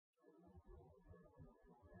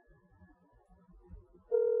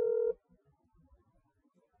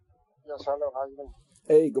Yes, hello. How you doing?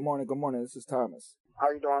 Hey, good morning. Good morning. This is Thomas.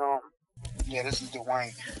 How you doing? Yeah, this is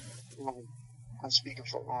Dwayne. Um, I'm speaking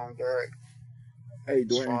for Derek. Hey, As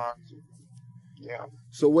Dwayne. far as, yeah,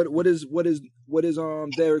 So what is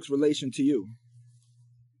Derek's relation to you?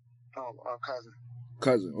 our cousin.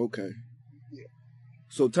 Cousin. Okay. Yeah.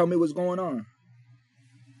 So tell me what's going on.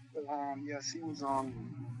 Yes, he was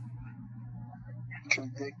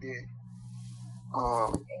convicted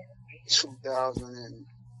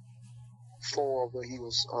 2004, but he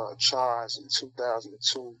was charged in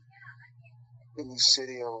 2002 in the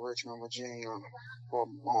city of Richmond, Virginia, for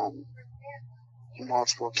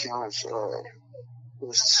multiple counts. It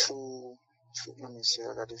was let me see,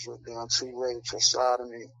 I got this written down, 2 rapes, a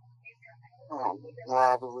sodomy,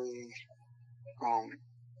 robbery,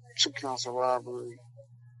 2 counts of robbery,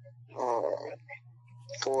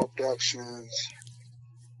 4 abductions,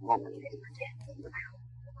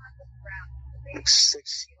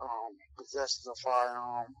 6 possessions of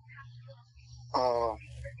firearm.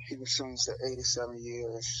 He was sentenced to 87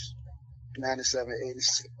 years, 97, 80,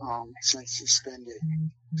 since suspended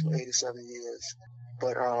to 87 years.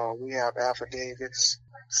 But we have affidavits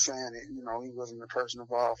saying that, he wasn't the person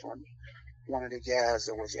involved. One of the guys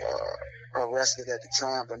that was arrested at the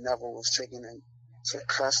time but never was taken into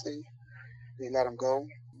custody. They let him go,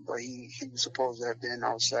 but he was supposed to have been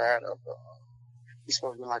outside of, he's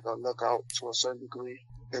supposed to be like a lookout to a certain degree.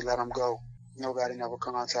 They let him go. Nobody never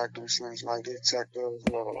contacted him since, like detectives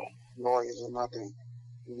or lawyers or nothing.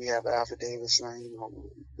 We have affidavits saying,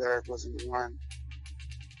 Derek wasn't the one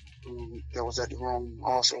that was at the room.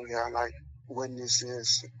 Also, we have like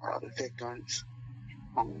witnesses, the victims,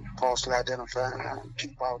 falsely identified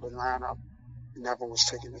people out of the lineup. Never was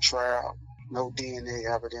taken to trial. No DNA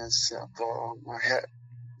evidence except for my hat.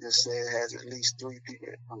 Just say it has at least 3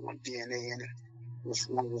 people DNA in it.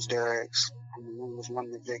 One was Derek's, one was one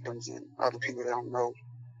of the victims, and other people that don't know.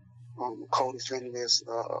 Co-defendants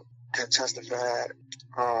that testified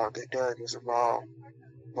that Derek was involved,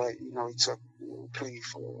 but he took plea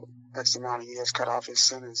for X amount of years, cut off his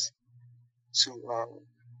sentence to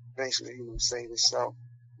basically save himself.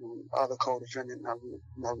 Other co-defendant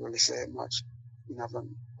never really said much. He never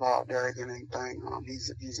involved Derek in anything.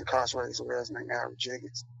 He's incarcerated, so his name Aaron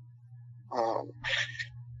Jiggins.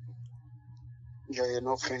 Yeah,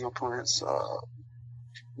 no fingerprints,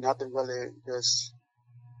 nothing really. Just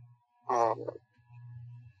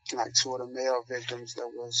like 2 of the male victims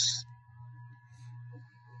that was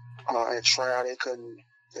at trial, they couldn't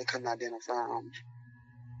identify them.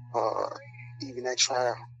 Even at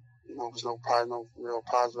trial, there was no real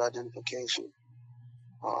positive identification.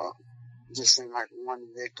 It just seemed like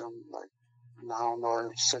one victim, like, I don't know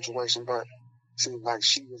her situation, but it seemed like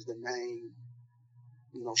she was the main.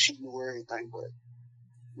 She knew everything, but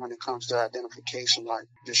when it comes to identification, like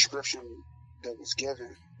description that was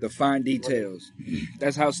given, The fine details.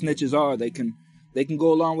 That's how snitches are. They can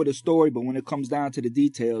go along with a story, but when it comes down to the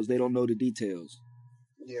details, they don't know the details.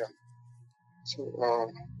 Yeah.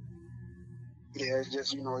 So yeah, it's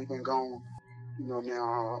just he's been gone,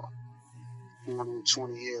 now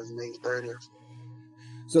 20 years, May 30th.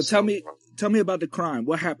 So tell me about the crime.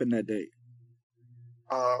 What happened that day?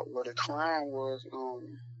 Well, the crime was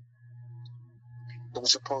it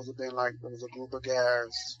was supposed to be like there was a group of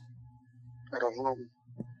guys at a room,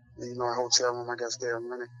 a hotel room. I guess they're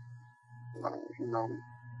renting.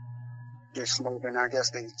 They're smoking. I guess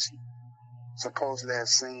they supposedly have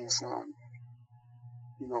seen some,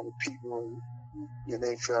 people that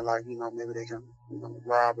they feel like, maybe they can,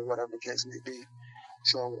 rob or whatever the case may be.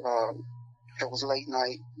 So it was late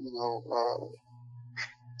night,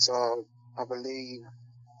 so I believe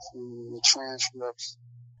from the transcripts,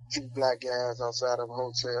 2 black guys outside of a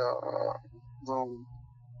hotel room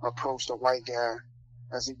approached a white guy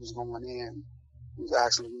as he was going in. He was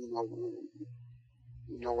asking,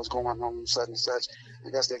 what's going on, such and such. I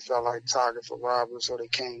guess they felt like target for robbery, so they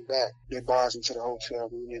came back. They barged into the hotel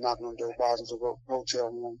room. They knocked on the door, barged into the hotel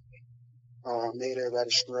room, made everybody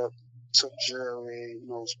strip, took jewelry,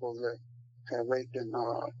 supposedly had raped the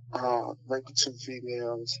 2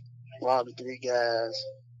 females, robbed the 3 guys,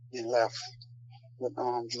 and left with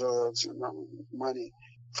drugs and money.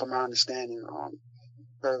 From my understanding,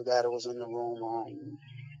 everybody was in the room.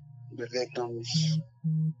 The victims,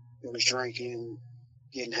 it was drinking,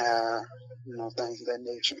 getting high, things of that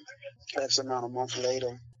nature. X amount of months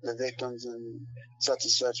later, the victims and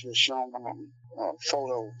such were shown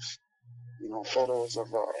photos, photos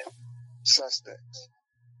of suspects.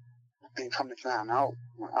 And come to find out,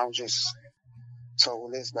 I was just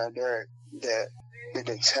told this by Derek, that the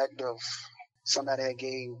detective, somebody had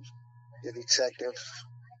gave the detective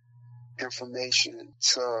information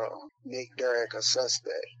to make Derek a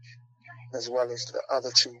suspect, as well as the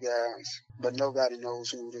other two guys. But nobody knows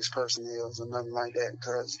who this person is or nothing like that,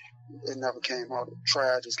 because it never came out. The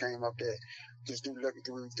trial just came up that just looking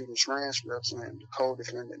through the transcripts and the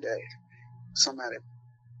co-defendant that somebody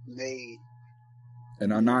made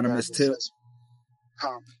an anonymous tip,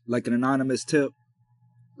 like an anonymous tip.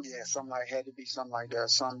 Yeah, had to be something like that.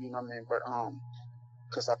 Something, you know what I mean? But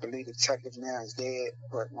because I believe the detective now is dead.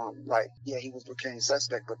 But he became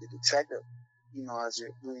suspect. But the detective, you know, as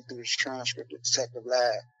you read through his transcript, the detective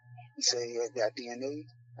lied. He said he had got DNA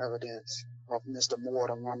evidence of Mr. Moore,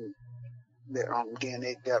 the one that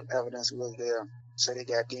DNA evidence was there. So they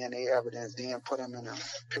got DNA evidence, then put him in a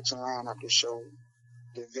picture lineup to show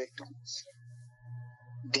the victims.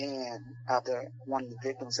 Then after one of the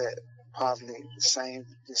victims had possibly the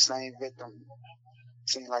same victim,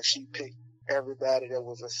 seemed like she picked everybody that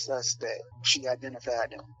was a suspect. She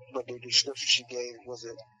identified them, but the description she gave was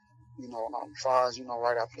as far as,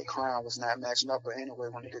 right after the crime was not matching up. But anyway,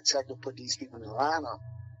 when the detective put these people in the lineup,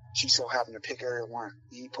 she so happened to pick everyone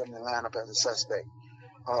he put in the lineup as a suspect.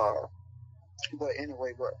 But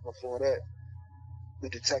anyway, before that, the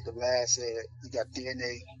detective last said he got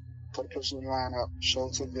DNA, put a picture in the lineup,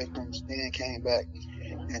 showed to the victims, then came back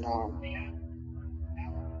and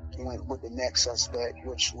went with the next suspect,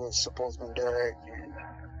 which was supposed to be Derek, and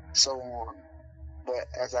so on. But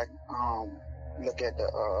as I look at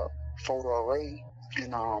the photo array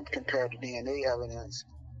and compare the DNA evidence,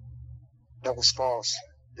 that was false.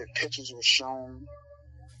 The pictures were shown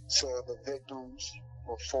to the victims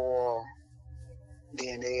before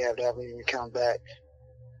DNA had ever even come back.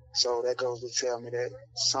 So that goes to tell me that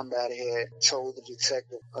somebody had told the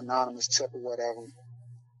detective, anonymous tip or whatever,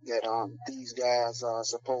 that these guys are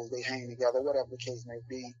supposed they hang together, whatever the case may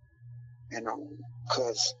be. And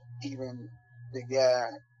because even the guy,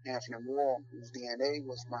 Anthony Moore, whose DNA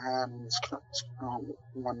was behind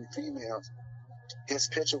one of the females, his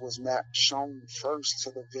picture was not shown first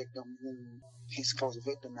to the victim who he's supposed to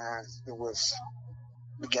victimize. It was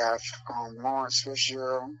the guy, Lawrence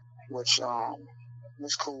Fitzgerald, which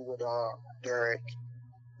was cool with Derek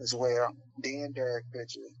as well. Then Derek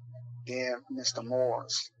picture. Then Mr.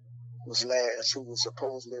 Morris was last, who was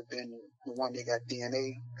supposedly have been the one they got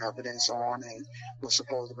DNA evidence on and was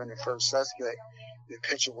supposed to have been the first suspect. The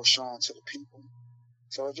picture was shown to the people.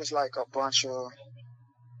 So it's just like a bunch of,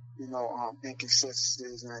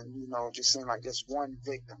 inconsistencies, and, just seemed like this one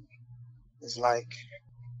victim is like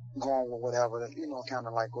going with whatever, kind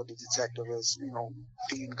of like what the detective is,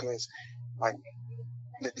 feeding, because like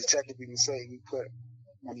the detective even say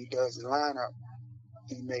when he does the lineup,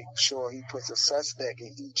 he makes sure he puts a suspect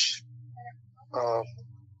in each of,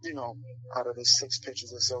 out of the 6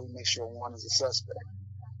 pictures or so, he makes sure one is a suspect.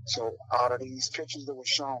 So out of these pictures that were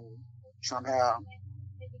shown, somehow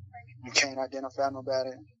you can't identify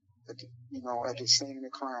nobody, at the scene of the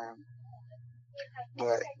crime.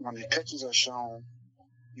 But when the pictures are shown,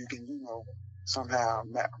 you can, somehow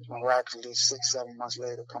miraculously 6-7 months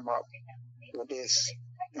later come up with this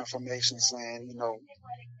information saying,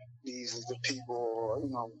 these are the people,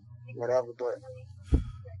 or, whatever. But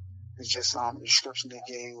it's just the description they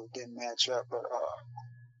gave didn't match up. But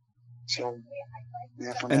so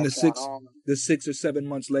then from and that point on, the 6 or 7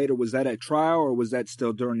 months later, was that at trial or was that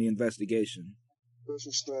still during the investigation? this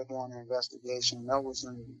was still during the investigation. That was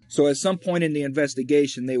in. So at some point in the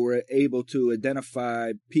investigation, they were able to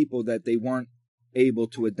identify people that they weren't able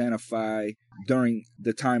to identify during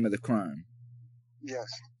the time of the crime. Yes.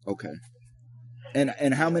 Okay.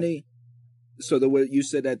 And how many? So you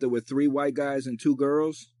said that there were 3 white guys and 2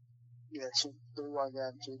 girls? Yeah, 3 white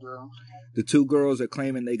guys and 2 girls. The 2 girls are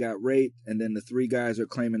claiming they got raped, and then the 3 guys are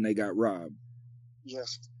claiming they got robbed.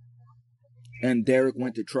 Yes. And Derek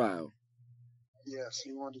went to trial. Yes,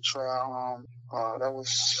 he went to trial.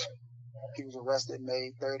 He was arrested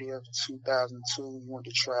May 30th, 2002. He went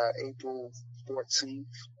to trial April 14th,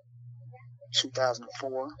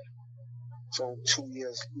 2004. So 2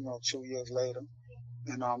 years, 2 years later.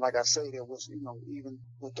 And like I say, there was, even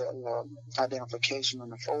with the identification in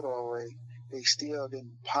the photo array, they still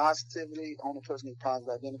didn't positively, only person they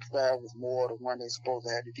positively identified was Moore, the one they supposed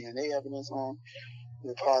to have the DNA evidence on.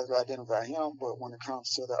 They positively identify him, but when it comes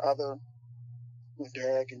to the other, with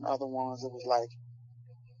Derek and other ones, it was like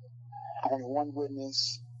only one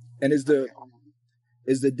witness. And is the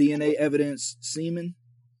DNA evidence semen?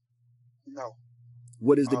 No.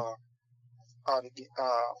 What is the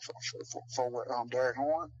for what Derek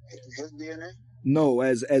Horn, his DNA? No,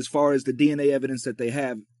 as far as the DNA evidence that they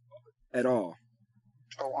have at all.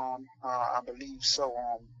 Oh, I believe so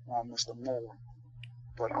on Mr. Moore,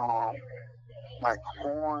 but like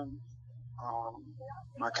Horn,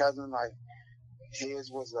 My cousin, like,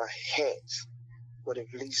 his was a hat with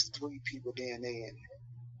at least 3 people DNA in it.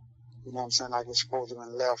 You know what I'm saying? Like, it's supposed to have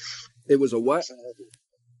been left. It was a what?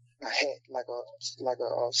 A hat, like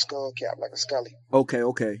a skull cap, like a scully. Okay,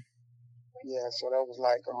 okay. Yeah, so that was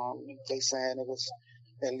like, they saying it was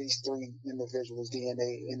at least 3 individuals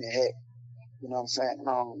DNA in the hat. You know what I'm saying?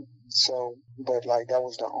 So, but like, that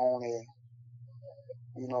was the only,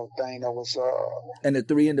 you know, thing that was, And the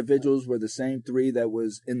 3 individuals were the same 3 that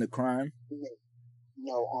was in the crime?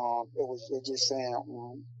 No, it just saying,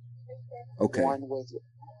 okay. One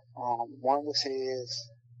was his,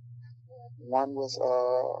 one was,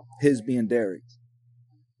 his being Derek.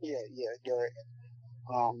 Yeah, Derek.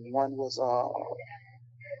 One was,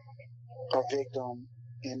 a victim,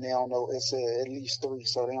 and they don't know, it's at least 3,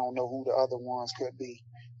 so they don't know who the other ones could be.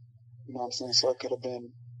 You know what I'm saying? So it could have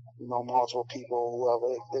been, you know, multiple people,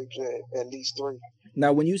 whoever. They said at least 3.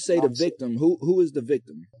 Now, when you say the victim, who is the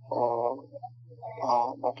victim? I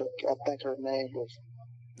think her name was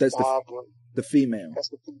That's Barbara. The female. That's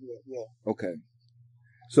the female, yeah. Okay.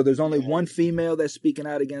 So there's only one female that's speaking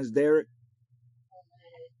out against Derek?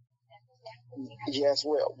 Yes,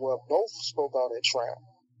 well, both spoke out at trial.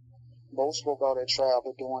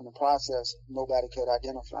 But during the process, nobody could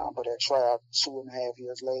identify him. But at trial, 2.5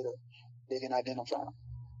 years later, they can identify him.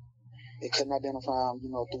 They couldn't identify him, you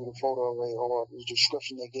know, through the photo array, or the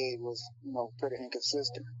description they gave was, you know, pretty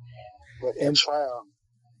inconsistent. But at trial,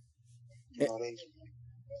 you know, they.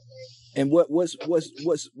 And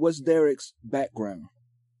what's Derek's background?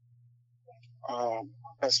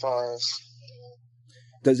 As far as,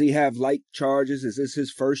 does he have light charges? Is this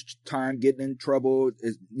his first time getting in trouble?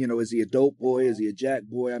 Is he a dope boy? Is he a jack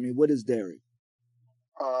boy? I mean, what is Derek?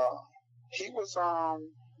 He was a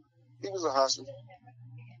hustler.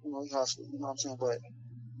 You know, he hustled, you know what I'm saying? But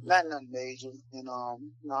nothing major. And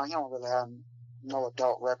no, he don't really have no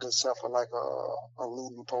adult record except for like a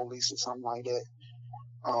eluding the police or something like that.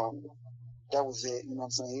 That was it, you know what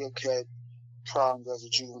I'm saying? He had problems as a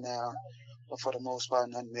juvenile, but for the most part,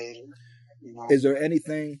 nothing major. You know? Is there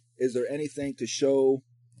anything to show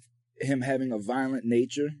him having a violent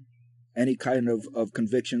nature? Any kind of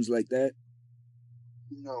convictions like that?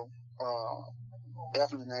 No.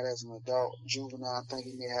 Definitely not as an adult. Juvenile, I think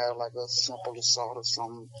he may have like a simple assault or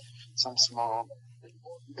some small.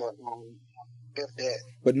 But if that.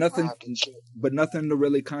 But nothing to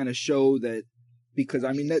really kind of show that, because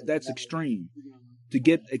I mean that's extreme. To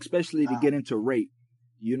get into rape.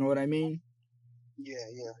 You know what I mean? Yeah.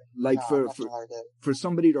 Like like for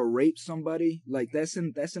somebody to rape somebody, like that's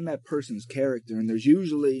in that person's character, and there's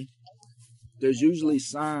usually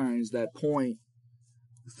signs that point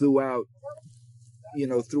throughout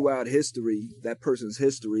history, that person's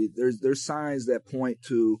history. There's signs that point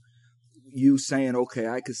to you saying, okay,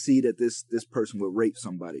 I could see that this person would rape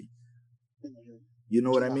somebody. Mm-hmm. You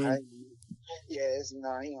know what I mean? He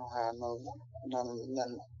don't have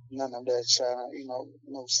none of that child,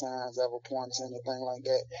 no signs ever pointing to anything like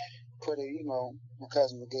that. My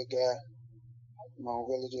cousin's a good guy,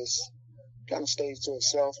 really just kind of stays to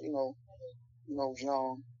himself,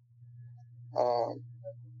 young,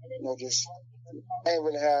 just ain't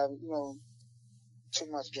really have, too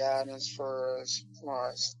much guidance for as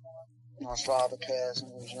far as, his father passed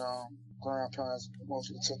when he was young. Grandparents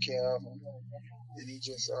mostly took care of him. And he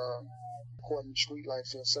just, according to street life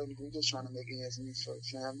to a certain degree, just trying to make ends meet for the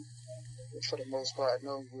family. But for the most part,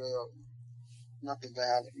 nothing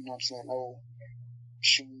violent, you know what I'm saying? No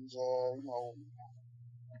shoes or,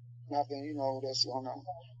 nothing, that's gonna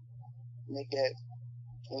make that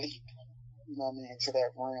leap, into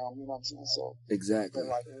that realm, you know what I'm saying? So exactly. But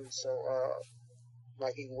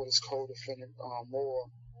like even with his co-defendant, Moore,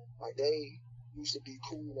 like they used to be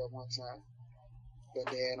cool at one time,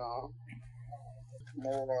 but then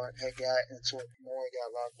Moore got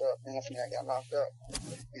locked up. Anthony got locked up,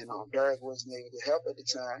 and Derek wasn't able to help at the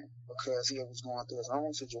time because he was going through his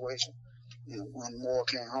own situation. And when Moore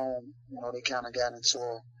came home, they kind of got into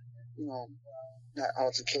a, not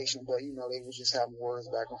altercation, but they was just having words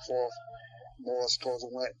back and forth. Moore supposed to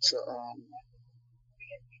went to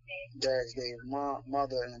Derek's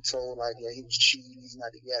mother and told he was cheating, he's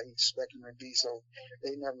not the guy he expected him to be. So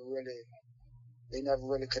they never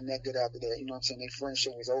really connected after that. You know what I'm saying? Their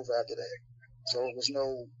friendship was over after that. So it was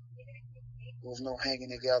no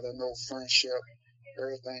hanging together, no friendship.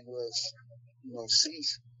 Everything was,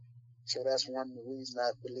 ceased. So that's one of the reasons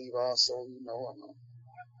I believe also,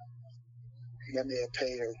 that may have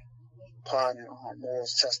played a part in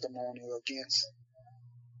Moore's testimony against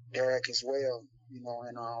Derek as well, and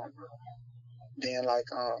then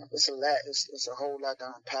it's a lot, it's a whole lot to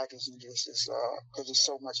unpackage in this, because there's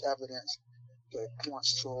so much evidence that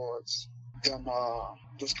points towards them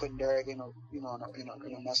just putting Derek in a in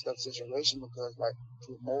a messed up situation, because like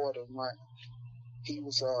for more than one, he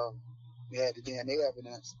was we had the DNA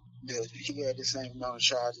evidence that he had the same amount of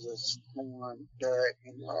charges as on Derek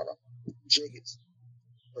and Jiggets.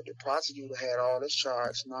 But the prosecutor had all this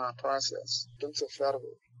charge non-processed. Due to federal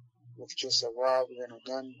with just a robbery and a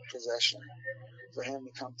gun possession for him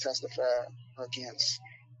to come testify against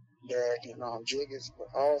Derek and Jiggets, but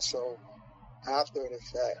also after the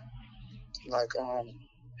fact, like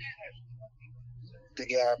the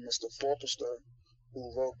guy, Mr. Forrester,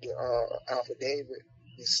 who wrote the affidavit,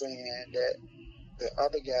 is saying that the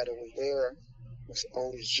other guy that was there was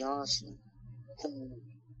Otis Johnson, who,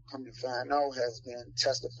 come to find out, has been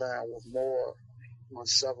testifying with Moore on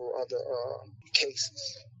several other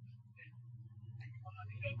cases.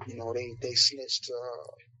 You know, they snitched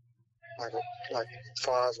like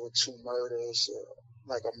far as with 2 murders,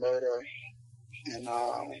 like a murder, and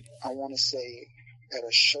I want to say at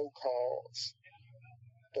a show cause,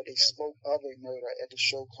 but they spoke of a murder at the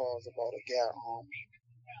show cause about a guy,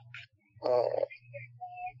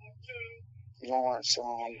 Lawrence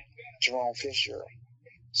Jerome Fisher.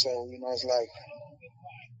 So you know, it's like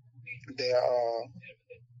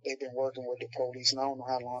they've been working with the police, and I don't know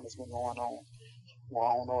how long it's been going on. Well,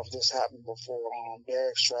 I don't know if this happened before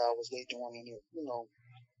Derek's trial. Was they doing any,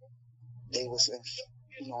 they was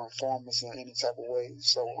informants in any type of way.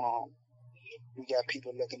 So we got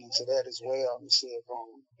people looking into that as well to see if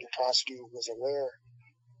the prosecutor was aware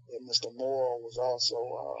that Mr. Moore was also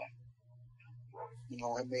he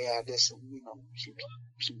may have this some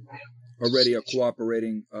already a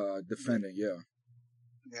cooperating defendant. Yeah.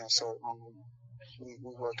 So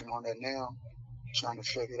we're working on that now, trying to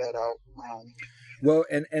figure that out. Well,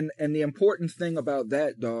 and the important thing about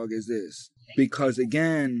that, dog, is this, because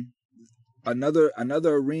again, another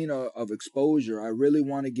arena of exposure I really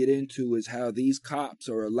want to get into is how these cops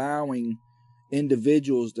are allowing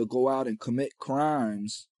individuals to go out and commit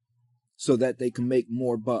crimes so that they can make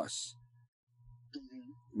more bus.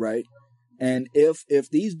 Right? And if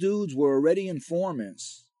these dudes were already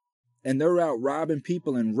informants and they're out robbing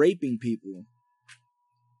people and raping people,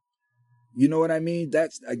 you know what I mean?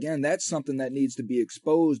 That's something that needs to be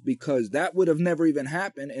exposed, because that would have never even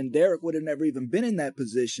happened, and Derek would have never even been in that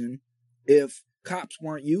position if cops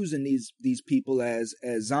weren't using these people as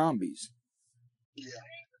zombies.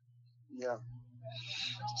 Yeah.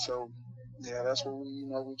 So that's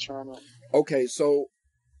what we're trying to. Okay, so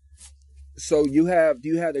do you have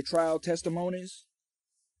the trial testimonies?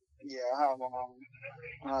 Yeah,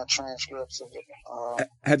 I have transcripts of it.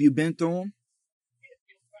 Have you been through them?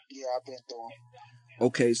 Yeah, I've been through them.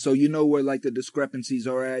 Okay, so you know where like the discrepancies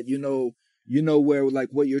are at. You know where like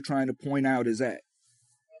what you're trying to point out is at.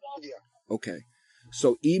 Yeah. Okay,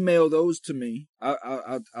 so email those to me.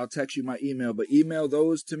 I'll text you my email, but email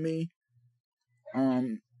those to me.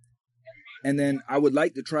 And then I would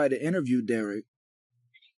like to try to interview Derek.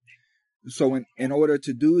 So in order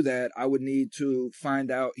to do that, I would need to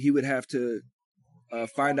find out. He would have to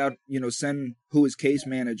find out, send who his case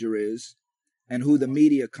manager is and who the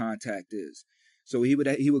media contact is. So he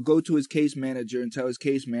would go to his case manager and tell his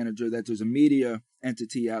case manager that there's a media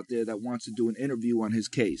entity out there that wants to do an interview on his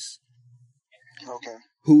case. Okay.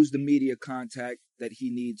 Who's the media contact that he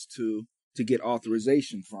needs to get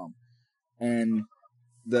authorization from? And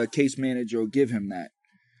the case manager will give him that.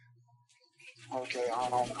 Okay.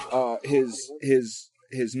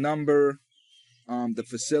 His number, the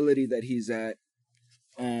facility that he's at,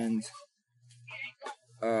 and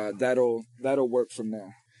that'll work from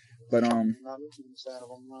there. But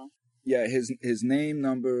yeah, his name,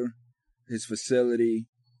 number, his facility,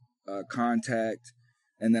 contact,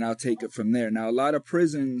 and then I'll take it from there. Now, a lot of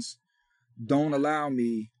prisons don't allow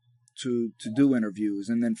me to do interviews,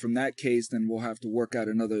 and then from that case, then we'll have to work out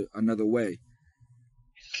another way.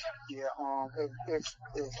 Yeah. If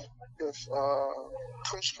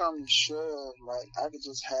push comes to shove, like I could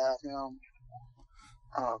just have him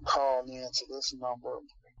call in to this number.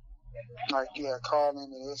 Like, call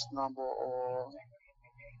into this number or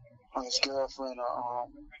on his girlfriend or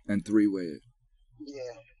and three-way it.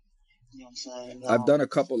 Yeah. You know what I'm saying? I've done a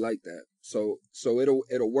couple like that. So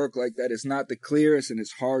it'll work like that. It's not the clearest and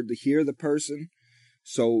it's hard to hear the person.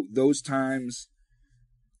 So those times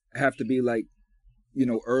have to be like,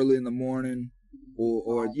 early in the morning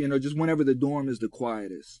or just whenever the dorm is the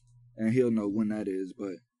quietest. And he'll know when that is,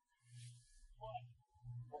 but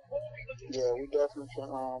yeah, we definitely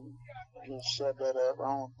can set that up. I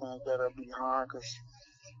don't think that'll be hard, because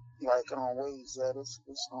like on ways that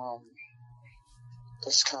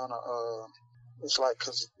it's kind of it's like,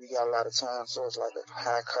 because we got a lot of time, so it's like a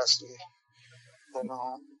high custody. But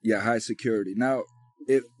yeah, high security. Now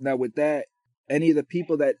with that, any of the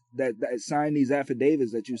people that sign these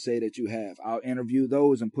affidavits that you say that you have, I'll interview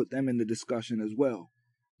those and put them in the discussion as well.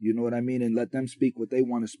 You know what I mean? And let them speak what they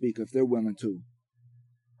want to speak if they're willing to.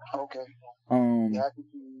 Okay. Yeah,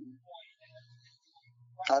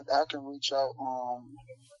 I can reach out.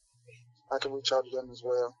 I can reach out to them as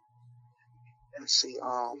well and see.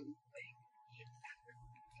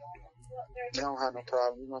 They don't have no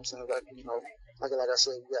problem. You know what I'm saying? Like, like I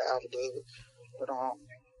said, we got affidavit, but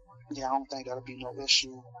yeah, I don't think that'll be no issue.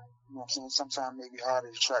 You know what I'm saying? Sometimes it may be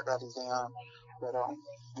harder to track others down, but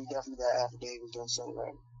we definitely got affidavits done, so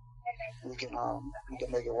we can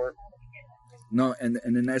make it work. No, and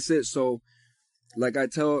then that's it. So, like I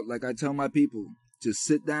tell my people, just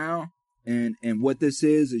sit down, and what this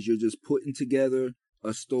is you're just putting together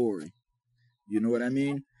a story. You know what I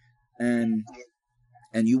mean?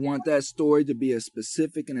 And you want that story to be as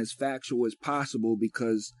specific and as factual as possible,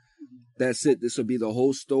 because that's it. This will be the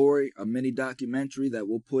whole story, a mini documentary that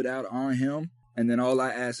we'll put out on him. And then all I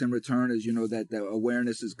ask in return is, that the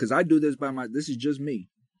awareness is, because I do this this is just me.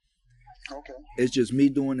 Okay. It's just me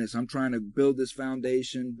doing this. I'm trying to build this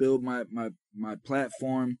foundation, build my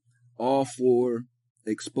platform, all for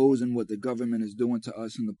exposing what the government is doing to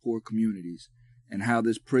us in the poor communities, and how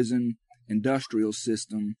this prison industrial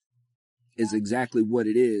system is exactly what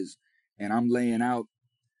it is. And I'm laying out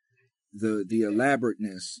the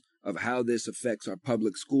elaborateness of how this affects our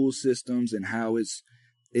public school systems and how it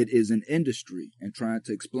is an industry, and trying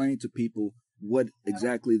to explain to people what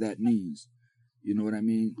exactly that means. You know what I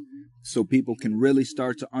mean? So people can really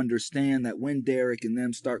start to understand that when Derek and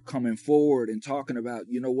them start coming forward and talking about,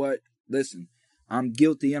 you know what, listen, I'm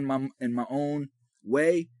guilty in my own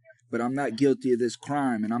way, but I'm not guilty of this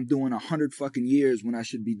crime, and I'm doing 100 fucking years when I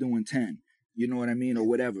should be doing 10. You know what I mean? Or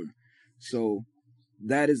whatever. So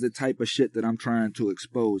that is the type of shit that I'm trying to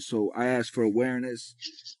expose. So I ask for awareness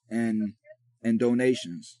and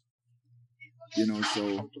donations.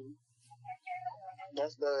 So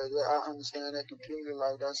I understand that completely.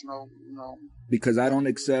 Like, that's no, because I don't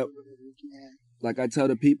accept, like I tell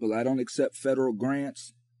the people, I don't accept federal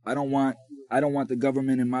grants. I don't want the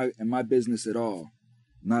government in my business at all.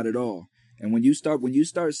 Not at all. And when you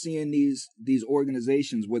start seeing these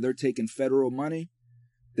organizations where they're taking federal money,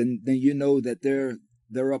 then you know that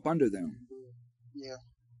they're up under them. Yeah.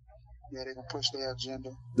 Yeah, they're gonna push their agenda.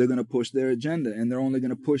 They're gonna push their agenda, and they're only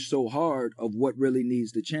gonna push so hard of what really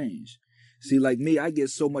needs to change. See, like me, I get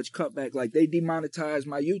so much cutback. Like, they demonetized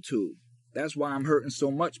my YouTube. That's why I'm hurting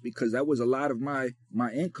so much, because that was a lot of my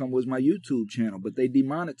income was my YouTube channel, but they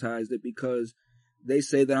demonetized it because they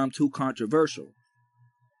say that I'm too controversial.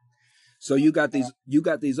 So you got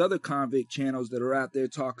these other convict channels that are out there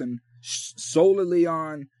talking solely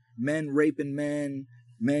on men raping men,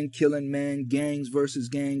 men killing men, gangs versus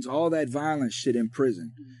gangs, all that violent shit in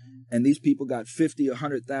prison. And these people got 50,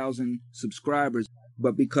 100,000 subscribers.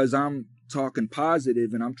 But because I'm talking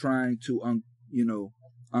positive and I'm trying to,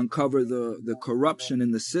 uncover the corruption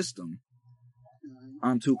in the system,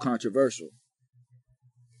 I'm too controversial.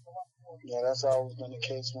 Yeah, that's always been the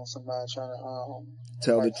case when somebody trying to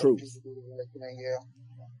tell the truth. Yeah,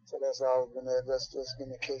 so that's always been that's been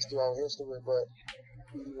the case throughout history. But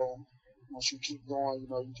once you keep going,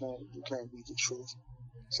 you can't beat the truth.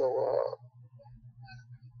 So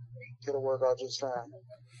it'll work out just fine.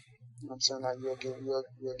 You know what I'm saying? Like, you'll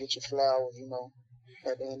get your flowers,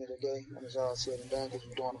 at the end of the day, when it's all said and done, because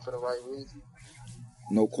you're doing it for the right reason.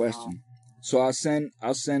 No question. So I'll send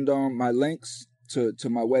my links to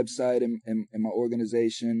my website and my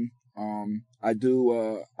organization. I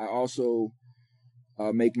also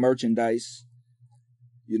make merchandise.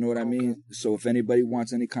 You know what I mean? So if anybody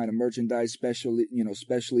wants any kind of merchandise, specially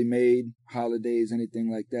made, holidays, anything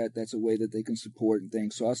like that, that's a way that they can support and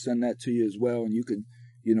things. So I'll send that to you as well, and you can,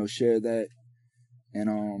 share that,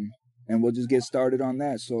 and we'll just get started on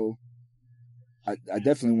that. So I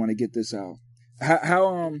definitely want to get this out.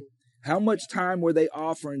 How much time were they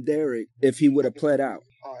offering Derek if he would have pled out?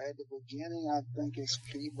 At the beginning, I think his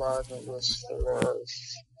plea bargain was for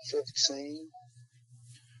 15.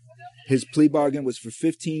 His plea bargain was for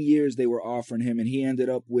 15 years they were offering him, and he ended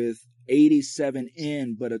up with 87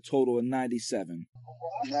 in, but a total of 97.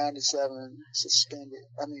 97 suspended.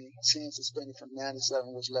 10 suspended from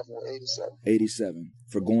 97, which left him with 87. 87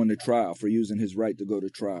 for going to trial, for using his right to go to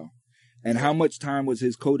trial. And how much time was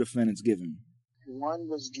his co-defendants given? One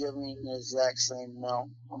was given the exact same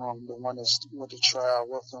amount. The one that went to trial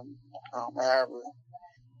with him, Avery.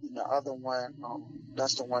 And the other one,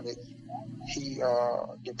 that's the one that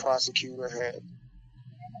the prosecutor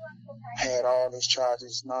had all his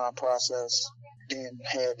charges non-processed. then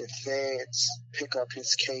had the feds pick up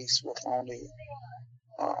his case with only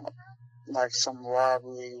like some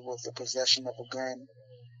robbery with the possession of a gun.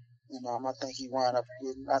 I think he wound up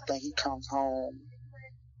getting, I think he comes home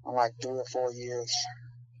in like 3 or 4 years.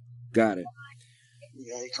 Got it.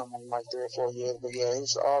 Yeah, he come in like 3 or 4 years. But yeah,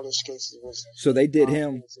 all his cases was. So they did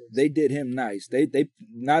him nice. They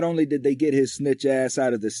not only did they get his snitch ass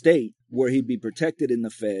out of the state where he'd be protected in the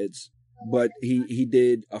feds, but he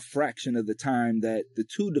did a fraction of the time that the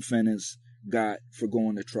two defendants got for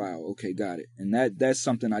going to trial. Okay, got it. And that's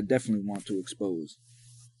something I definitely want to expose.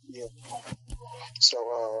 Yeah. So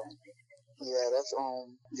yeah, that's I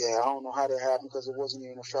don't know how that happened because it wasn't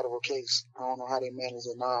even a federal case. I don't know how they managed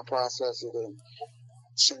to non-process it and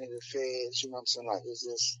send it to the feds. You know what I'm saying? Like, it's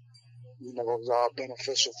just, it was all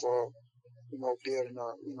beneficial for, building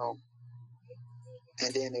a,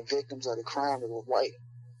 and then the victims of the crime that were white.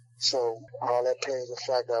 So all that plays a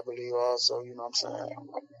factor, I believe, also. You know what I'm saying?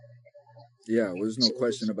 Yeah, there's no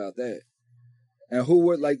question about that. And who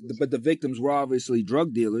were but the victims were obviously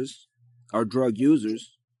drug dealers or drug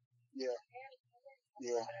users. Yeah.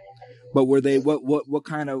 Yeah. But were they what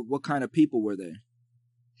kind of people were they?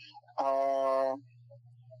 I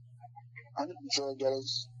think drug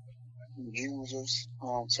dealers, users,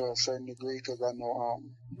 to a certain degree, because I know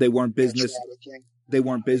they weren't business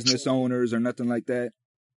owners or nothing like that.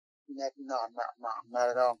 No, not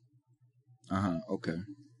at all. Okay.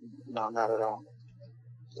 No, not at all.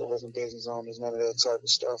 There wasn't business owners, none of that type of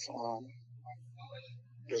stuff.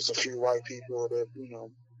 There's a few white people that,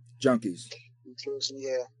 junkies.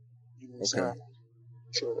 Yeah. Okay.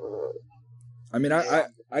 So, I mean, yeah.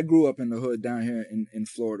 I grew up in the hood down here in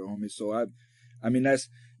Florida, homie. So I mean, that's,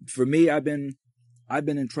 for me, I've been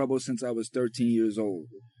in trouble since I was 13 years old.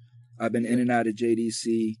 I've been in and out of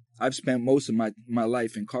JDC. I've spent most of my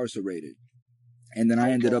life incarcerated. And then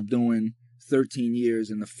I ended up doing 13 years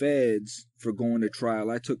in the feds for going to trial.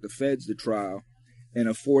 I took the feds to trial in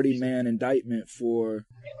a 40-man indictment for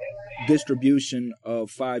distribution of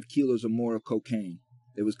 5 kilos or more of cocaine.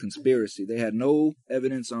 It was conspiracy. They had no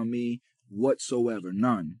evidence on me whatsoever,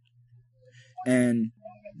 none. And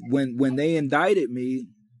when they indicted me,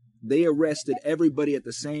 they arrested everybody at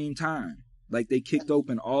the same time. Like, they kicked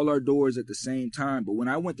open all our doors at the same time. But when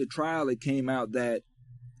I went to trial, it came out that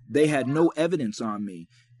they had no evidence on me.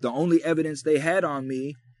 The only evidence they had on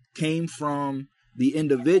me came from the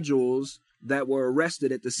individuals that were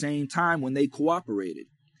arrested at the same time when they cooperated.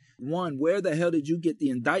 One, where the hell did you get the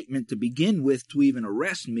indictment to begin with to even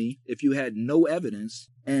arrest me if you had no evidence?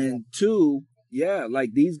 And two, yeah,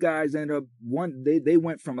 like, these guys ended up, they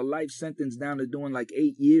went from a life sentence down to doing like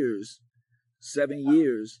 8 years, 7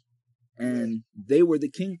 years, and they were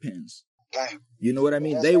the kingpins. You know what I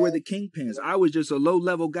mean? They were the kingpins. I was just a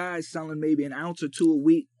low-level guy selling maybe an ounce or two a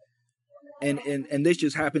week, and this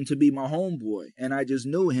just happened to be my homeboy, and I just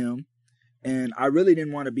knew him. And I really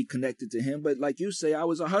didn't want to be connected to him. But like you say, I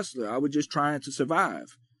was a hustler. I was just trying to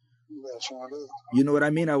survive. You know what I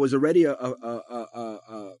mean? I was already a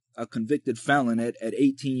convicted felon at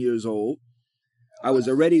 18 years old. I was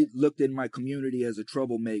already looked in my community as a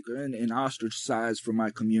troublemaker and ostracized from my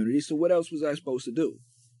community. So what else was I supposed to do?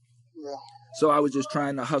 Yeah. So I was just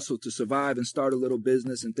trying to hustle to survive and start a little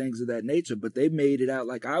business and things of that nature. But they made it out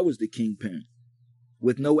like I was the kingpin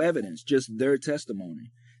with no evidence, just their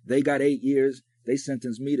testimony. They got 8 years. They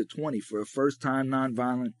sentenced me to 20 for a first-time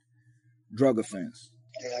nonviolent drug offense.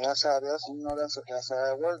 Yeah, that's how it works,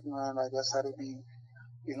 man. Like, that's how they be,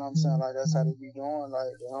 you know what I'm saying? Like, that's how they be doing.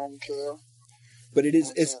 Like, they don't care. But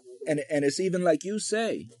it's even like you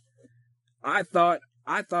say. I thought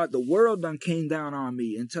the world done came down on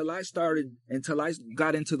me until I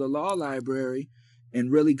got into the law library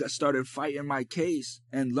and really started fighting my case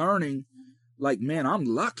and learning, like, man, I'm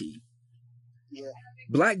lucky. Yeah.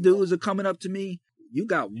 Black dudes are coming up to me. You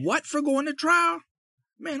got what for going to trial?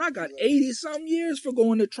 Man, I got 80-some years for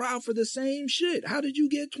going to trial for the same shit. How did you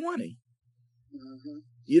get 20? Mm-hmm.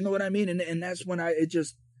 You know what I mean? And that's when I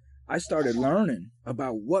started learning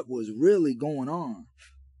about what was really going on.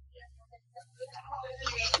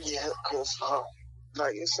 Yeah, because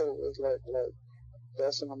like it's like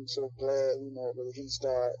that's when I'm so glad, that he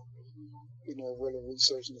started, really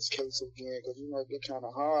researching this case again, because it get kind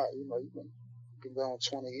of hard. You've been gone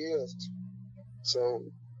 20 years, so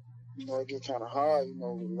it get kind of hard.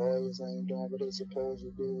 Lawyers ain't doing what they supposed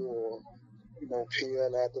to do, or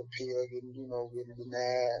appeal after appeal getting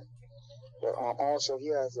denied. But also he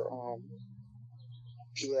has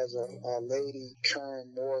a lady,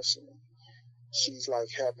 Karen Morrison. She's like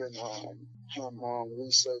helping him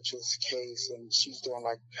research his case, and she's doing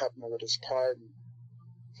like helping with his pardon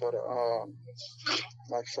for the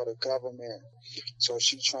like for the government. So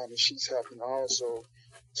she's helping also.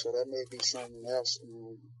 So that may be something else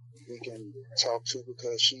we can talk to,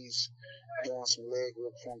 because she's doing some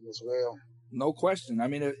legwork for him as well. No question. I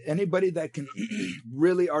mean, anybody that can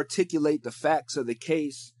really articulate the facts of the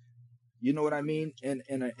case, you know what I mean, in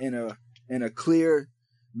a clear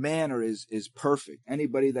manner is perfect.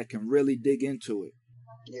 Anybody that can really dig into it.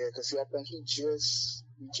 Yeah, because I think he just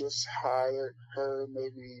hired her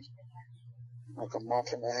maybe like a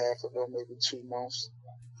month and a half ago, maybe 2 months.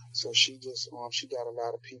 So she just she got a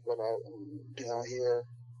lot of people out down here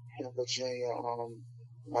in Virginia,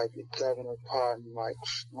 like the governor pardon, like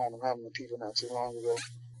I don't know how many people not too long ago.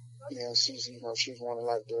 Yeah, she's one of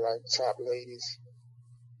like the top ladies.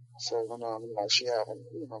 So like she have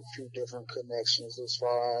a few different connections as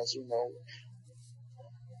far as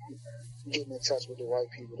getting in touch with the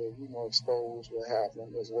white people to expose what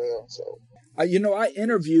happened as well. So I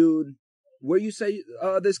interviewed, where you say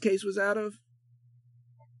this case was out of?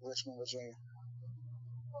 Richmond, Virginia.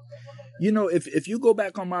 If you go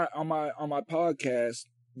back on my podcast,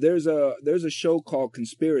 there's a show called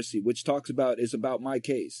Conspiracy, which is about my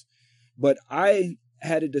case. But I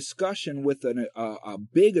had a discussion with a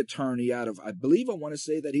big attorney out of, I believe I want to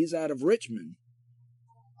say that he's out of Richmond.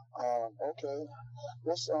 Okay.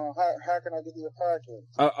 What's how can I get to your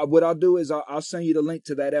podcast? What I'll do is I'll send you the link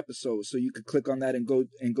to that episode so you can click on that and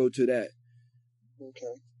go to that.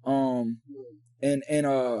 Okay.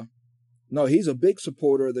 No, he's a big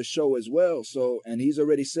supporter of the show as well. So, and he's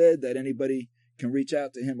already said that anybody can reach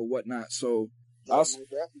out to him or whatnot. So, yeah,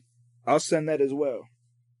 I'll send that as well.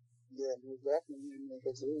 Yeah, definitely,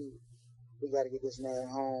 because we got to get this man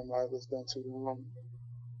home. Like, it's been too long.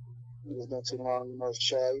 His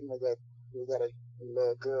child, we got a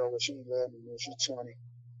little girl, but she's 11, she's 20.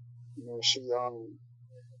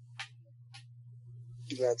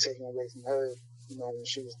 She got taken away from her, when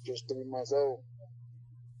she was just 3 months old.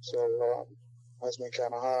 So, it's been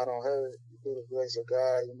kind of hard on her. Through the grace of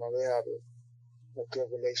God, they have a good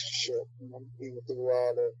relationship, even through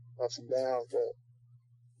all the ups and downs, but,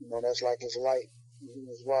 that's like his light,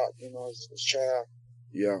 his rock, his child.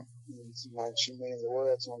 Yeah. Like, she means the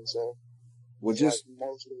world to him, so. Well, just. Like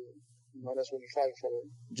mostly, that's what he fight for.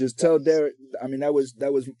 Just tell Derek, I mean, that was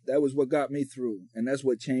what got me through, and that's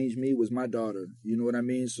what changed me was my daughter. You know what I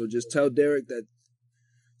mean? So just tell Derek that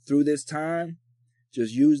through this time,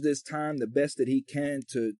 just use this time the best that he can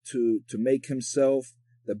to make himself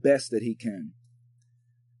the best that he can.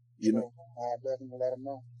 I'll definitely let him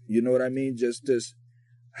know. You know what I mean? Just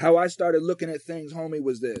how I started looking at things, homie,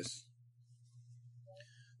 was this.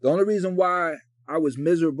 The only reason why I was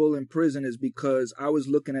miserable in prison is because I was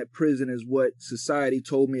looking at prison as what society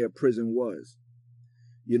told me a prison was.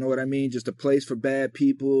 You know what I mean? Just a place for bad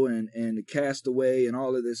people and the castaway and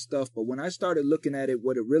all of this stuff. But when I started looking at it,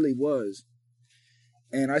 what it really was,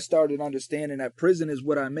 and I started understanding that prison is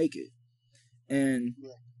what I make it. And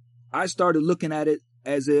I started looking at it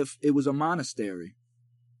as if it was a monastery.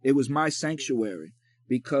 It was my sanctuary,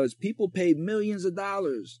 because people paid millions of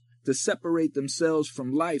dollars to separate themselves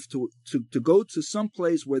from life, to go to some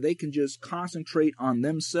place where they can just concentrate on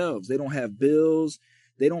themselves. They don't have bills.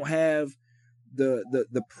 They don't have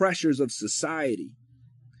the pressures of society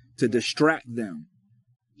to distract them.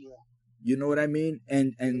 You know what I mean?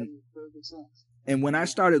 And when I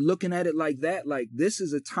started looking at it like that, like this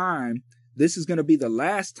is going to be the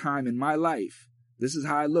last time in my life. This is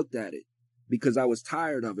how I looked at it, because I was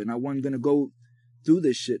tired of it and I wasn't going to go through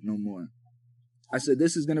this shit no more. I said,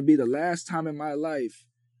 this is going to be the last time in my life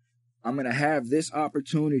I'm going to have this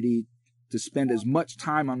opportunity to spend as much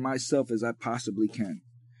time on myself as I possibly can.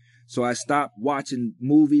 So I stopped watching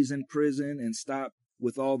movies in prison and stopped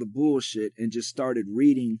with all the bullshit and just started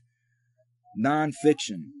reading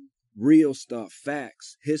nonfiction, real stuff,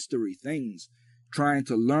 facts, history, things, trying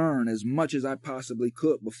to learn as much as I possibly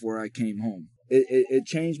could before I came home. It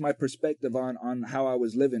changed my perspective on how I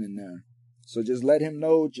was living in there. So just let him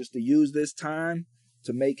know just to use this time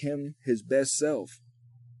to make him his best self,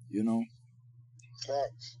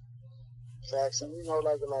 Facts. And,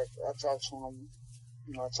 like I talk to him,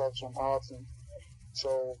 often.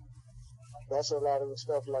 So that's a lot of the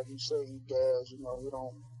stuff, like you say, he does,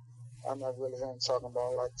 I'm not really hearing talking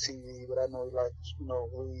about like TV, but I know he like,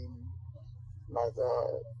 reading, like,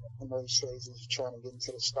 I know he says he's trying to get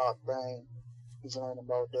into the stock thing. He's learning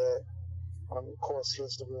about that. Of course,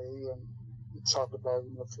 history, and he talked about,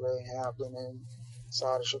 Fred Hampton and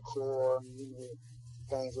Sada Shakur and,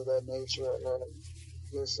 things of that nature.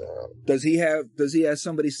 Does he have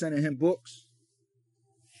somebody sending him books?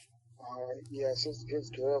 Yes, his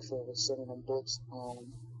girlfriend was sending him books.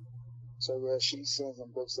 So yeah, she sends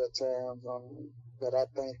them books at times, that I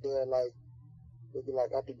think they be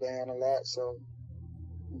like up and down a lot. So,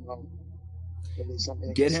 you know, maybe some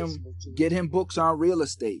Get inconsistency. him books on real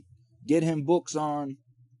estate. Get him books on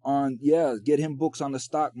get him books on the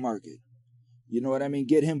stock market. You know what I mean?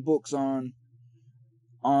 Get him books on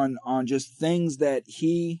just things that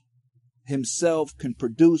he himself can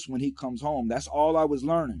produce when he comes home. That's all I was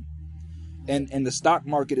learning. And the stock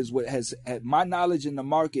market is what has my knowledge in the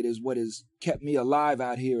market is what has kept me alive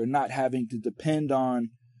out here and not having to depend on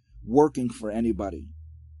working for anybody.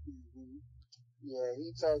 Mm-hmm. Yeah,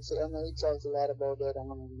 he talks a lot about that on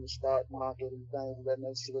the stock market and things of that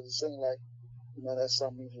nature. Because it seems like, you know, that's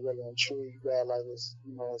something he's really intrigued by. Like it's,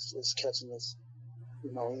 you know, it's catching his,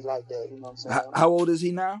 you know, he like that. You know what I'm saying? How old is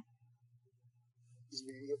he now?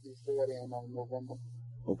 He'll be 40 in November.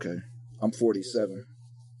 Okay, I'm 47.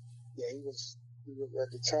 Yeah, he was at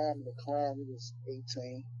the time of the crime. He was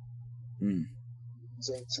 18. Mm. He was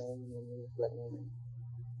 18 when he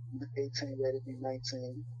was 18, ready to be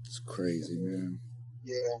 19. It's crazy, man.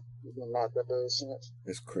 Yeah, he's been locked up ever since.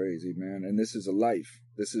 It's crazy, man. And this is a life.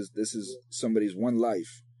 This is somebody's one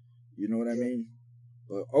life. You know what I mean?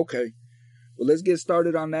 But okay. Well, let's get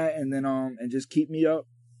started on that, and then and just keep me up.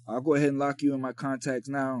 I'll go ahead and lock you in my contacts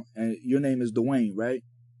now. And your name is Dwayne, right?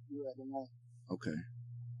 Yeah, Dwayne. Okay.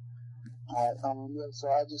 Alright, yeah, so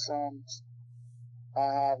I just I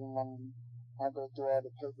have I go through all the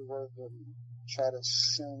paperwork and try to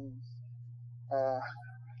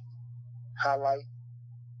highlight,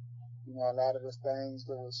 you know, a lot of the things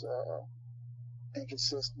that was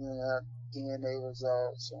inconsistent DNA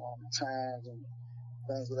results, times and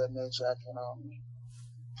things of that nature. I can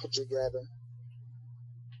put together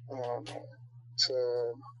to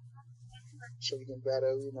so you can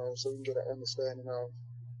better, you know, so you can get an understanding of,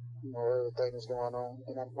 you know, everything that's going on.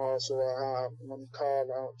 And I'm also, when you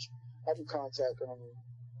call out, I can contact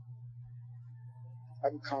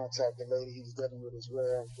the lady he's dealing with as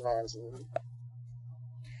well.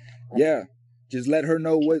 Yeah, just let her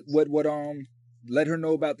know let her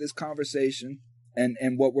know about this conversation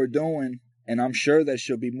and what we're doing, and I'm sure that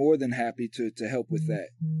she'll be more than happy to help with that.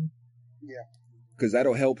 Yeah, because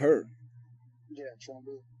that'll help her. Yeah, trying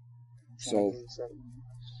to. So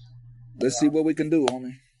let's see what we can do,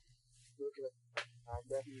 homie. Okay. I'll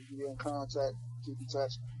definitely be in contact, keep in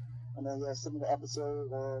touch. And then there's some of the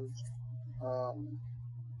episodes of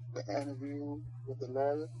the interview with the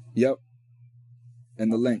lawyer. Yep.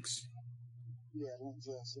 And the links. Yeah, links,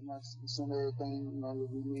 yeah. Send everything, you know, that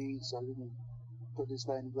we need so we can put this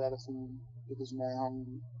thing together for you, get this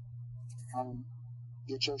man home,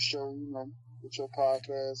 get your show, you know, get your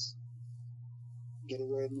podcast, get it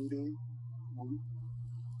where it need to be,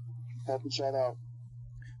 help each other out.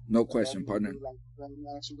 No question, partner. Like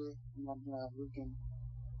naturally, you know, whatever we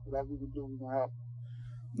can do, we can help.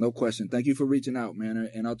 No question. Thank you for reaching out, man,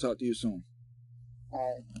 and I'll talk to you soon.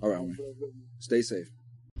 All right, man. Stay safe.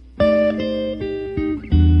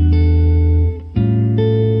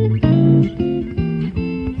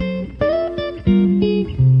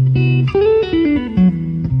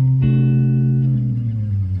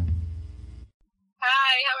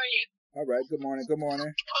 All right. Good morning. Good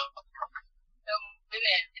morning.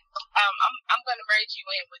 I'm going to merge you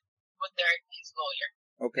in with his lawyer.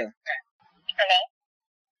 Okay. Hello.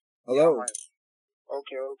 Hello.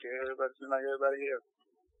 Okay. Everybody, seems like everybody here.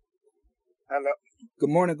 Hello. Good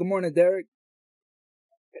morning. Good morning, Derek.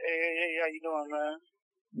 Hey, how you doing, man?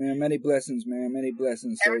 Man, many blessings, man. Many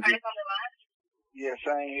blessings, soldier. Everybody's on the line? Yeah,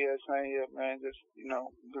 same here, man. Just, you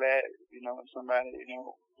know, glad, you know, somebody, you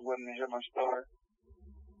know, willing to hear my story.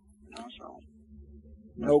 You know, so.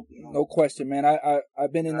 No question, man.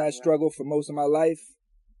 I've been in that struggle for most of my life.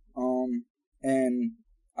 And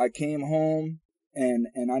I came home and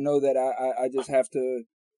I know that I just have to,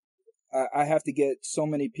 I have to get so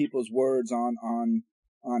many people's words on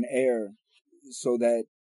air so that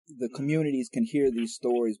the communities can hear these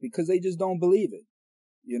stories because they just don't believe it,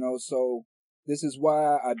 you know. So this is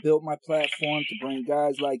why I built my platform to bring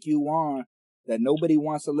guys like you on that nobody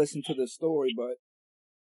wants to listen to the story, but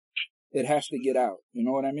it has to get out. You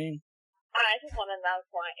know what I mean? I just want to announce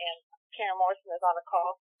point, and Karen Morrison is on the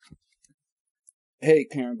call. Hey,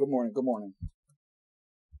 Karen. Good morning. Good morning.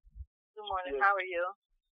 Good morning. How are you?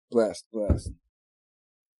 Blessed.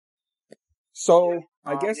 So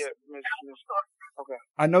I guess okay.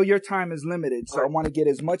 I know your time is limited, so I want to get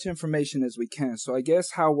as much information as we can. So I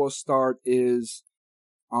guess how we'll start is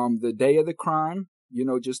the day of the crime, you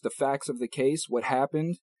know, just the facts of the case, what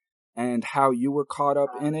happened, and how you were caught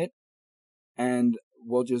up in it, and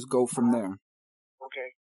we'll just go from there.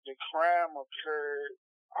 Okay. The crime occurred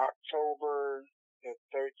October the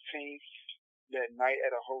 13th that night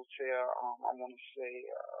at a hotel. I want to say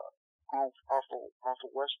off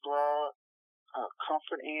of West Broad,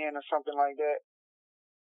 Comfort Inn or something like that,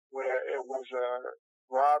 where it was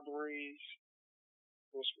robberies.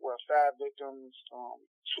 It was 5 victims,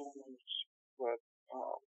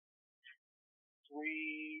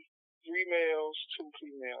 three males, 2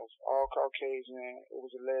 females, all Caucasian. It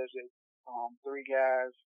was alleged that 3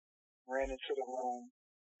 guys ran into the room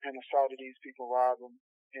and assaulted these people, robbed them.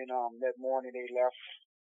 And that morning they left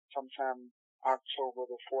sometime October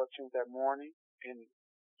the 14th that morning. And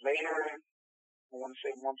later, I want to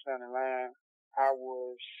say months down the line, I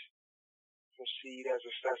was perceived as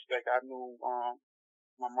a suspect. I knew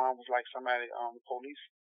my mom was like somebody, the police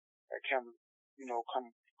that come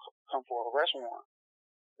for an arrest warrant,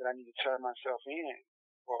 that I need to turn myself in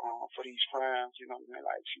for these crimes. You know what I mean?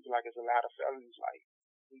 Like, she was like, there's a lot of felonies, like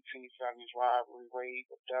 18 felonies, robbery, rape,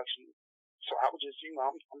 abduction. So I was just,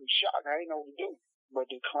 I'm shocked. I didn't know what to do. But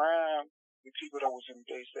the crime, the people that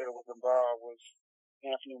they said was involved was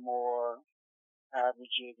Anthony Moore, Ivory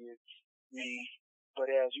Jiggets, me. But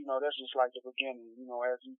as you know, that's just like the beginning.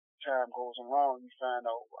 As time goes along, I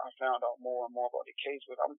found out more and more about the case.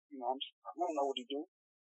 But I don't know what to do.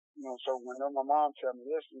 So when my mom tell me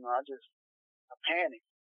this, I panic.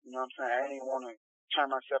 You know what I'm saying? I didn't want to turn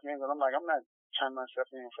myself in, but I'm like, I'm not turning myself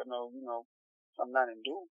in for something I didn't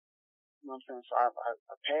do. You know what I'm saying? So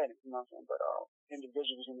I panicked, you know what I'm saying? But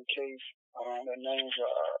individuals in the case, their names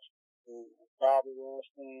are Bobby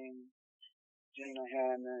Rothstein, Gina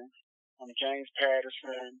Hammond, James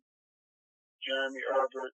Patterson, Jeremy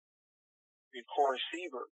Herbert, and Corey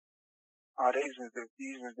Siebert. These are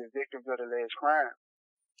the victims of the alleged crime.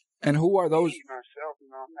 And who are those? Myself,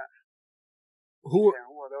 I'm not. Who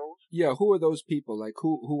are those? Yeah, who are those people? Like,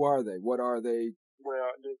 who are they? What are they?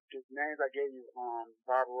 Well, the names I gave you,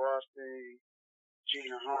 Barbara Rothstein,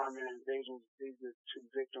 Gina Harmon, these are 2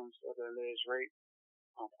 victims of the alleged rape.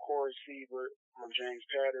 Corey Siebert, James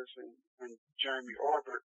Patterson, and Jeremy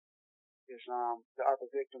Orbert is the other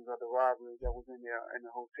victims of the robbery that was in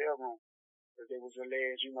the hotel room. They was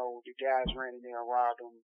alleged, the guys ran in there and robbed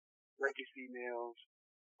them, raped females,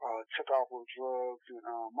 took off with drugs and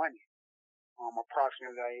money.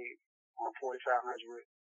 Approximately $4,500,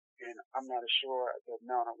 and I'm not sure the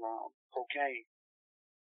amount of cocaine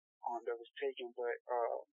that was taken, but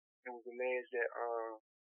it was alleged that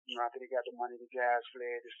after they got the money, the guys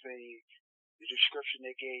fled the scene. The description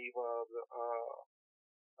they gave of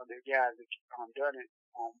the guys that done it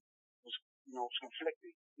was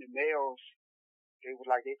conflicting. The males, they were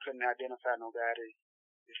like they couldn't identify nobody.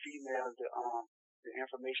 The females, the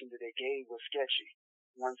information that they gave was sketchy.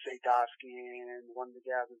 One say dark skin, one of the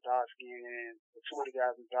guys was dark skin, 2 of the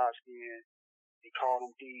guys was dark skin. They called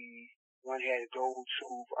them thieves. One had a gold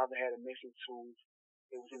tooth, other had a missing tooth.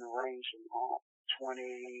 It was in the range from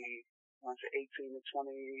 18 to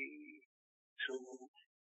 22.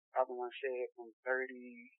 Other one said from 30,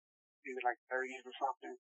 either like 30 or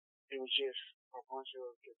something. It was just a bunch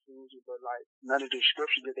of confusion, but like none of the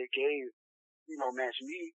description that they gave, matched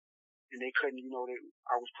me. And they couldn't,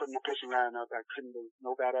 I was putting the picture line up.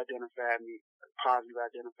 Nobody identified me, positive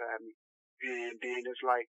identified me. And then it's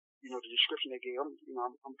like, the description they gave, I'm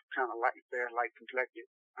kind of light, fair, light complected.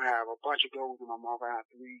 I have a bunch of goals in my mouth. I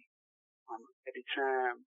have 3. At the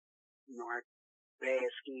time, I had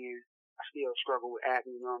bad skin. I still struggle with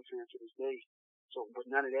acne, to this day. So, but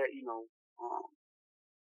none of that, I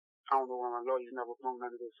don't know why my lawyers never brought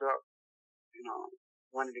none of this up.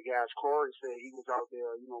 One of the guys, Corey, said he was out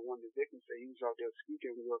there, one of the victims said he was out there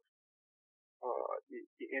speaking with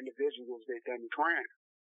the individuals that done the crime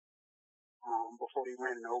before they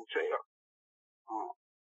ran in the hotel.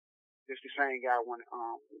 This the same guy when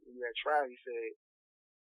we had trial, he said,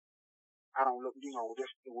 I don't look, it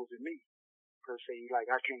wasn't me, per se.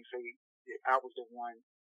 Like, I can't say that I was the one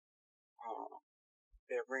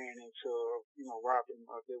that ran into, robbed them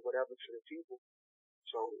or did whatever to the people.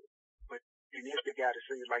 So, but and it's the guy that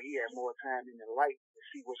seems like he had more time in the light to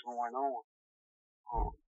see what's going on.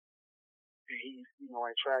 And he,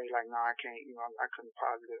 I tried, like, no, I can't, I couldn't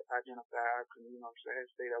positive identify, I couldn't,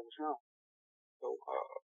 say that was him. So,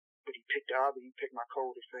 but he picked my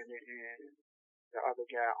co-defendant, and the other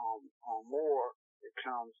guy, Moore, it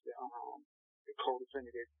comes, the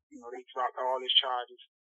co-defendant that, they dropped all his charges.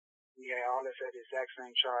 We had all this at the exact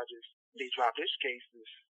same charges. They dropped his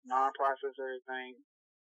cases, non-process everything.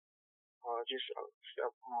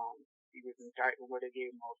 He was indicted where they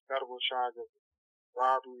gave him a federal charge of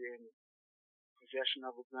robbery and possession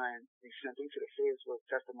of a gun. They sent him to the feds for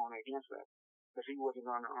testimony against that, because he wasn't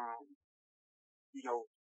going to, he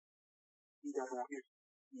didn't want his,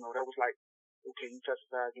 that was like okay, you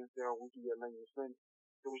testify against them, we can get a lengthy sentence.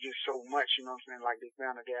 It was just so much, you know what I'm saying? Like, they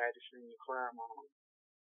found a guy that's in the crime on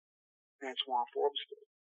Antoine Forrester.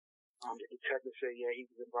 The detective said, yeah, he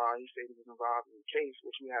was involved. He said he was involved in the case,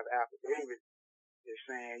 which we have affidavit that's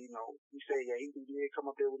saying, you know, he said, yeah, he did come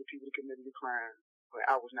up there with the people that committed the crime, but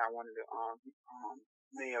I was not one of the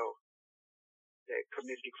males that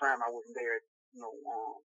committed the crime. I wasn't there, you know,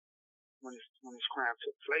 when this crime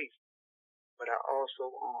took place. But I also,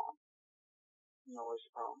 you know, it's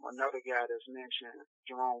another guy that's mentioned,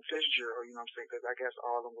 Jerome Fitzgerald, you know what I'm saying? Because I guess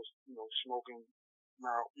all of them was, you know, smoking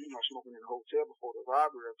in the hotel before the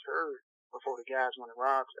robbery occurred, before the guys went and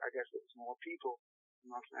robbed. I guess there was more people,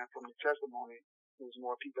 you know what I'm saying? From the testimony, there was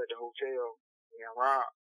more people at the hotel being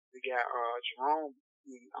robbed. We got Jerome,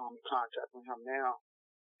 we in contact with him now,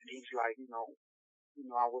 and he's like, you know,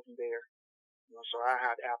 I wasn't there, you know, so I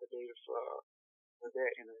had affidavits for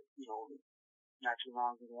that, and you know, not too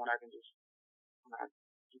long ago, I can just when I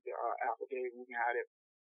get the affidavit, we can have it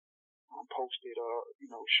posted or, you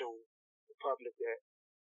know, show the public that,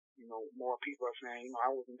 you know, more people are saying, you know,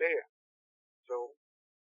 I wasn't there. So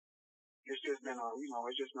it's just been a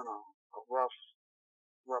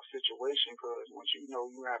rough situation, because once you know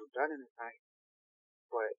you haven't done anything,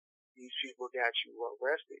 but these people got you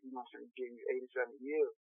arrested, you know what I'm saying, giving you 87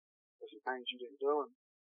 years for some things you didn't do.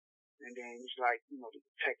 And then it's like, you know, the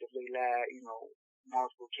detective, they lied, you know,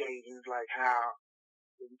 multiple occasions, like how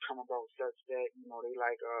they come about such that, you know,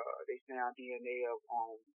 they found DNA of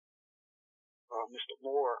Mr.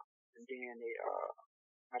 Moore, and then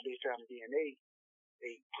after they found the DNA,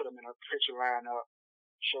 they put them in a picture lineup,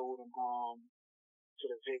 showed them to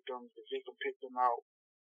the victims. The victim picked them out,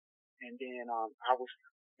 and then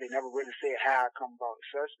they never really said how I come about the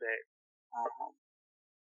suspect.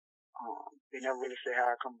 They never really said how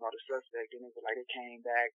I come about the suspect. Then they came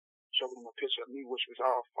back, showed them a picture of me, which was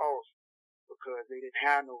all false, because they didn't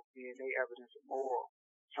have no DNA evidence of Moore.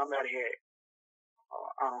 Somebody had,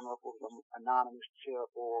 I don't know if it was an anonymous tip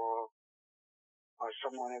or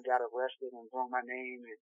someone that got arrested and brought my name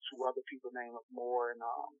and two other people named Moore and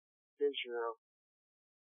Fitzgerald,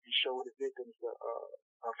 and showed the victims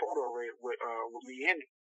a photo array with me in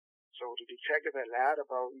it. So the detective had lied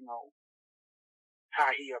about, you know, how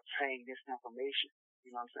he obtained this information.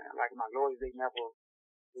 You know what I'm saying? Like my lawyers, they never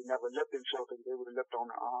looked into it, because they would have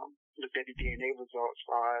looked at the DNA results as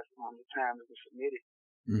far as the time it was submitted.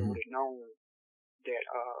 Mm-hmm. They would have known that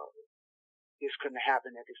this couldn't have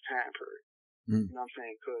happened at this time period. Mm-hmm. You know what I'm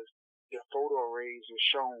saying? Because the photo arrays were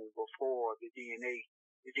shown before the DNA.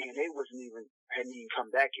 The DNA hadn't even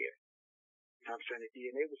come back yet. You know what I'm saying? The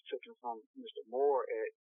DNA was taken from Mr. Moore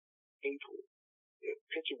at April. The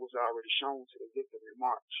picture was already shown to the victim in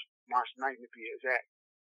March 9th to be exact.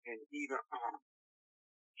 And even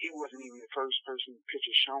he wasn't even the first person the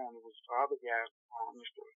picture shown. It was the other guy,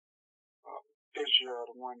 Mr.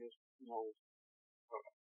 Fitzgerald, the one that's, you know,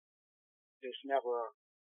 that's never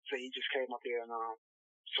say he just came up there and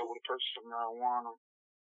sold the purchase of marijuana.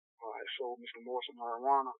 Sold Mr. Moore some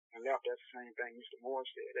marijuana and left. That's the same thing Mr. Moore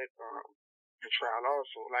said at the trial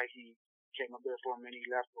also. Like, he came up there for a minute, he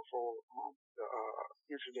left before the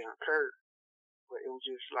incident occurred. But it was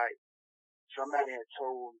just like somebody had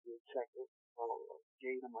told the detective,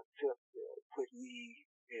 gave him a tip to put me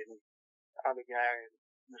and the other guy and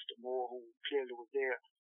Mr. Moore, who clearly was there.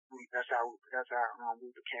 That's how we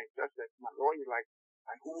became suspects. My lawyer, like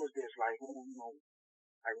who is this? Like, who, you know,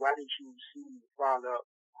 like, why didn't you follow up?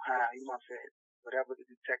 You know what I'm saying? Whatever the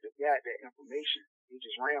detective got, that information, he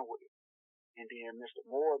just ran with it. And then Mr.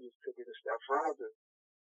 Moore just took it a step further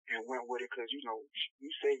and went with it, because, you know, you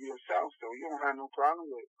save yourself, so you don't have no problem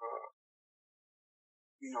with,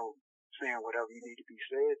 you know, saying whatever you need to be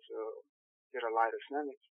said to get a lighter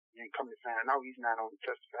sentence. And come to find out, he's not only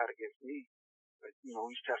testified against me, but, you know,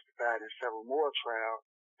 he's testified in several more trials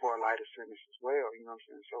for a lighter sentence as well. You know what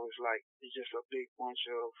I'm saying? So it's like, it's just a big bunch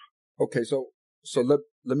of. Okay, so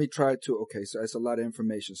let me try to. Okay, so that's a lot of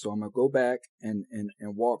information. So I'm gonna go back and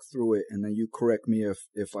walk through it, and then you correct me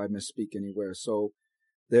if I misspeak anywhere. So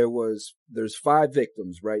there's 5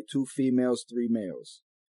 victims, right? 2 females, 3 males,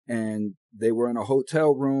 and they were in a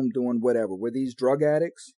hotel room doing whatever. Were these drug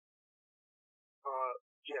addicts?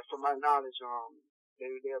 Yeah, from my knowledge, they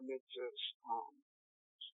admit to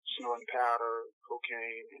snorting powder,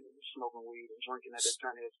 cocaine, and smoking weed and drinking at that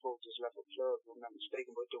time. They had folks just left a club, if I'm not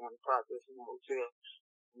mistaken, but doing the process in the hotel.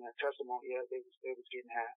 And that testimony, yeah, they was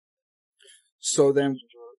getting high. So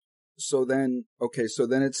then, okay, so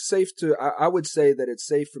then it's safe to, I would say that it's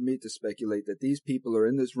safe for me to speculate that these people are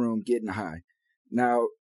in this room getting high. Now,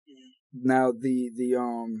 now the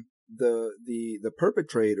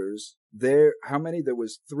perpetrators, how many? There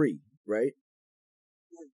was 3, right?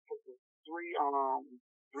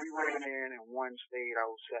 three ran in and one stayed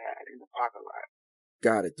outside in the parking lot.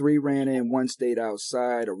 Got it. 3 ran in, 1 stayed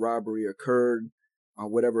outside. A robbery occurred.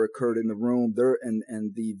 Whatever occurred in the room.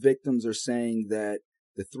 And the victims are saying that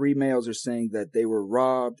the 3 males are saying that they were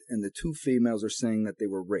robbed, and the 2 females are saying that they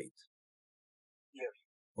were raped. Yes.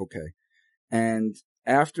 Okay. And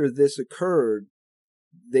after this occurred,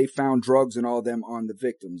 they found drugs and all them on the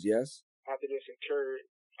victims, yes? After this occurred,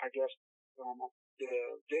 I guess the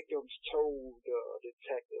victims told the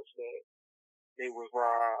detectives that they were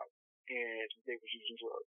robbed and they were using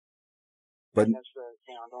drugs. But not necessarily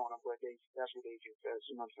found on them, but that's what they just said.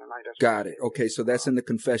 You know what I'm saying? Like, that's got it. Okay, so that's in the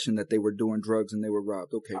confession that they were doing drugs and they were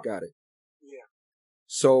robbed. Okay, got it. Yeah.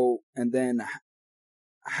 So, and then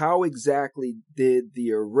how exactly did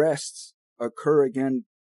the arrests occur again?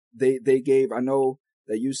 They gave, I know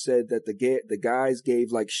that you said that the guys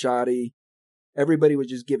gave like shoddy, everybody was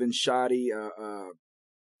just given shoddy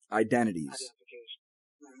identities.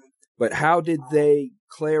 Mm-hmm. But how did they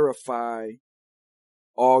clarify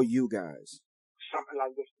all you guys? Something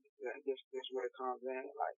like this is where it comes in.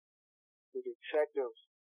 Like, the detectives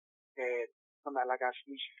had somebody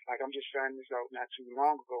I'm just trying this out not too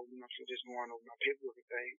long ago, you know, so just going over my paperwork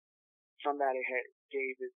and things. Somebody had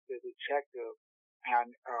gave the detective,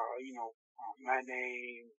 my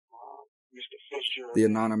name, Mr. Fisher.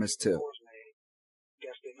 The anonymous tip.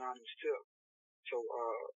 That's the anonymous tip. So,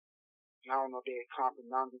 I don't know if they had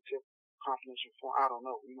anonymous tip confidential form. I don't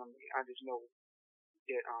know. You know what I mean? I just know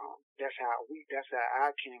that that's how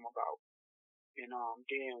I came about. And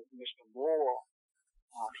then Mr. Moore,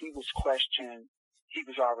 he was questioned. He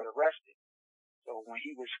was already arrested. So when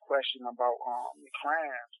he was questioned about the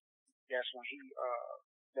crimes, that's when he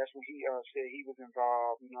said he was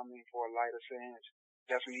involved. You know what I mean, for a lighter sentence.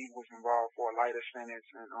 That's when he was involved for a lighter sentence.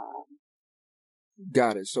 And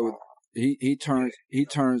got it. So he turns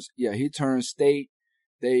state.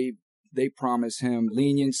 They promise him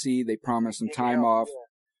leniency. They promise him time off. Yeah.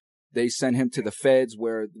 They send him to the feds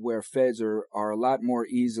where feds are a lot more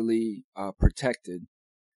easily protected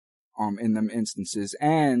in them instances.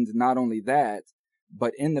 And not only that,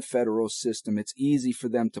 but in the federal system, it's easy for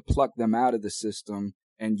them to pluck them out of the system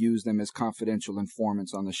and use them as confidential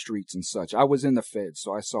informants on the streets and such. I was in the feds,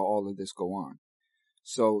 so I saw all of this go on.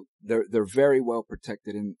 So they're very well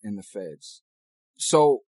protected in the feds.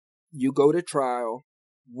 So you go to trial.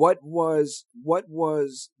 What was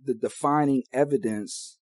the defining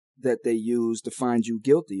evidence that they used to find you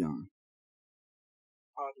guilty on?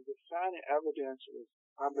 The defining evidence is,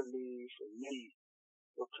 I believe, for me,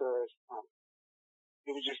 because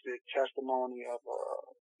it was just the testimony of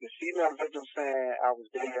the female victim saying I was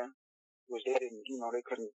there. Was they didn't, they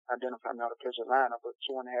couldn't identify me on the picture lineup, but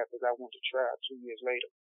 2.5 years I went to trial 2 years later.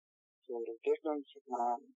 So the victims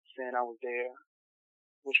saying I was there,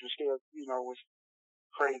 which was still, was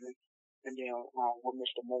crazy. And then with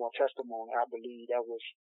Mr. Moore's testimony, I believe that was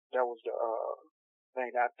the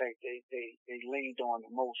thing that I think they leaned on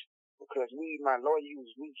the most, because my lawyer, he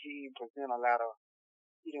was weak. He didn't present a lot of,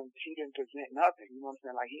 he didn't present nothing. You know what I'm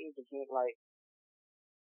saying? Like, he didn't present like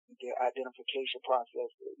the identification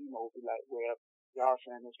process. Be like, well, y'all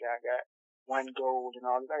saying this guy got 1 gold and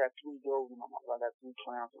all this. I got 3 gold and I got 3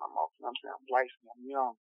 crowns and I'm off. You know what I'm saying? I'm light skinned, I'm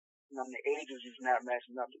young. The ages is not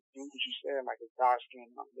matching up. The dudes you said, like, it's dark skin,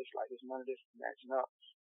 none of this is matching up.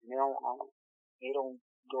 And they don't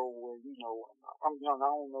go where, I'm young,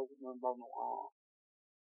 I don't know nothing about the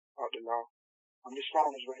law. This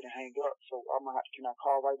phone is ready to hang up, so can I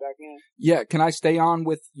call right back in? Yeah, can I stay on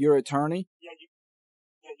with your attorney? Yeah, you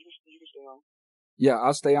can stay on. Yeah,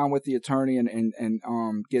 I'll stay on with the attorney and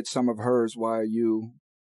get some of hers while you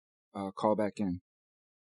call back in.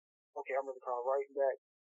 Okay, I'm going to call right back.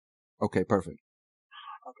 Okay, perfect.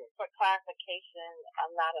 Okay. For clarification,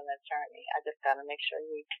 I'm not an attorney. I just got to make sure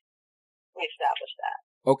we establish that.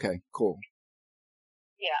 Okay, cool.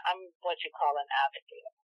 Yeah, I'm what you call an advocate.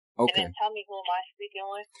 Okay. And then tell me, who am I speaking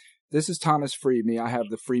with? This is Thomas Free Me. I have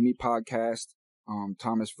the Free Me podcast,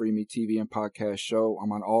 Thomas Free Me TV and podcast show.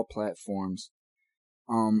 I'm on all platforms.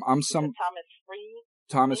 Thomas Free?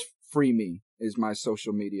 Thomas Free Me is my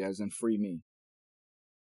social media, as in Free Me.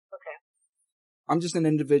 Okay. I'm just an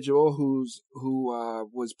individual who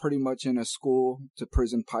was pretty much in a school to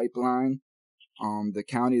prison pipeline. The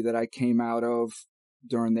county that I came out of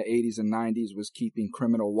during the 80s and 90s was keeping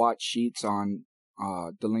criminal watch sheets on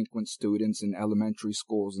delinquent students in elementary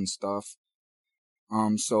schools and stuff.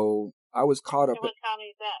 So I was caught up. What county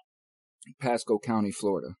is that? Pasco County,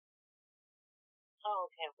 Florida. Oh,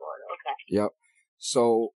 okay, Florida. Okay. Yep.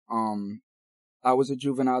 So I was a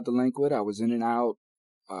juvenile delinquent. I was in and out.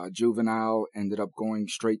 Juvenile, ended up going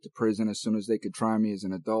straight to prison as soon as they could try me as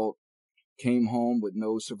an adult. came home with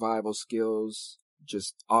no survival skills,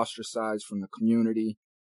 just ostracized from the community,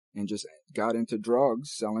 and just got into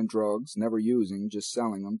drugs, selling drugs, never using, just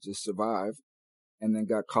selling them to survive, and then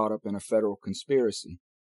got caught up in a federal conspiracy.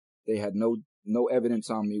 They had no evidence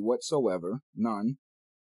on me whatsoever, none.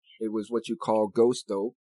 It was what you call ghost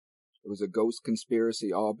dope. It was a ghost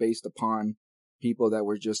conspiracy, all based upon people that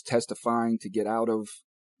were just testifying to get out of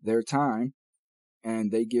their time.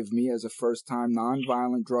 And they give me, as a first-time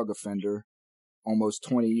nonviolent drug offender, almost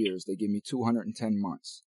 20 years. They give me 210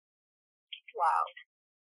 months. Wow.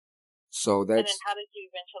 So that's... And then how did you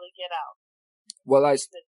eventually get out? Well,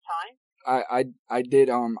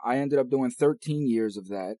 I ended up doing 13 years of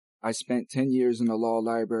that. I spent 10 years in the law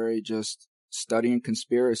library just studying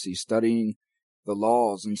conspiracy, studying the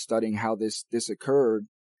laws and studying how this occurred.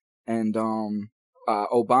 And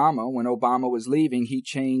Obama, when Obama was leaving, he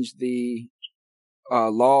changed the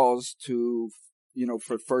laws to,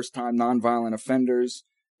 for first-time nonviolent offenders.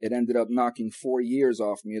 It ended up knocking 4 years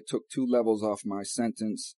off me. It took 2 levels off my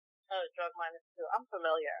sentence. Oh, drug minus 2. I'm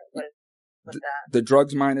familiar with that. The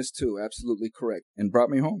drugs minus 2, absolutely correct, and brought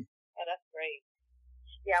me home. Oh, that's great.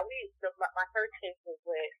 Yeah, my first case was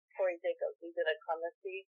with Corey Jacobs. We did a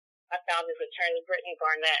clemency. I found his attorney, Brittany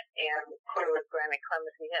Garnett, and Corey was granted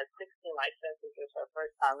clemency. He had 16 life sentences for a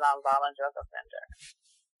first-time nonviolent drug offender.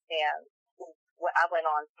 And I went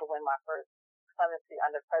on to win my first clemency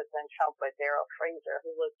under President Trump with Darrell Frazier,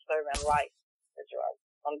 who was serving life for drugs.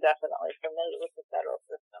 I'm definitely familiar with the federal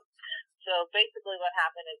system. So basically what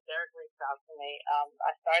happened is Derek reached out to me.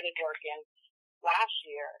 I started working last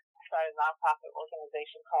year. I started a nonprofit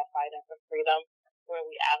organization called Fighting for Freedom, where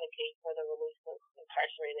we advocate for the release of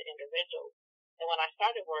incarcerated individuals. And when I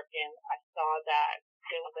started working, I saw that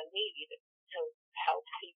there was a need to help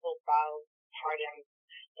people file pardons.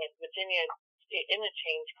 In Virginia,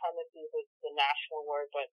 interchange clemency was the national word,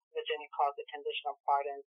 but Virginia calls it conditional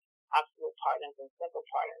pardons, absolute pardons, and simple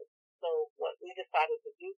pardons. So what we decided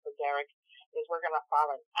to do for Derek is we're going to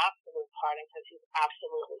file an absolute pardon because he's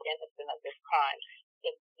absolutely innocent of this crime.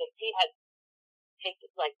 If he had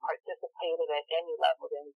participated at any level,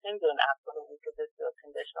 then we can do an absolute. We could just do a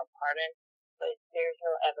conditional pardon. But there's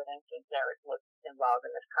no evidence that Derek was involved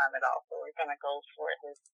in this crime at all. So we're going to go for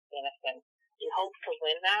his innocence. We hope to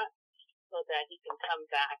win that so that he can come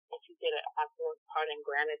back. If you get an absolute pardon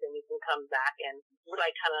granted, then you can come back and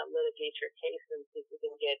kind of litigate your case and see if you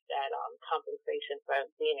can get that compensation for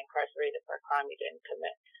being incarcerated for a crime you didn't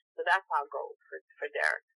commit. So that's our goal for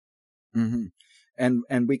Derek. Mm-hmm.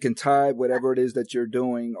 And we can tie whatever it is that you're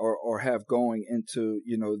doing or have going into,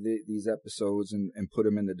 these episodes and put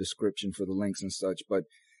them in the description for the links and such. But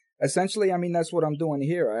essentially, I mean, that's what I'm doing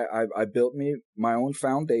here. I built my own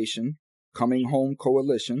foundation, Coming Home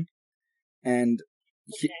Coalition. And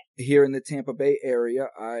here in the Tampa Bay area,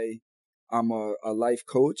 I'm a life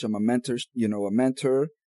coach. I'm a mentor,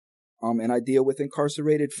 and I deal with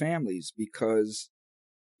incarcerated families because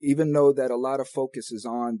even though that a lot of focus is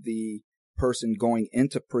on the person going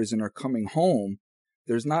into prison or coming home,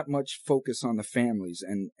 there's not much focus on the families.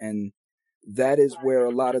 And that is where a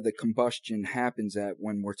lot of the combustion happens at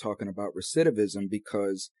when we're talking about recidivism,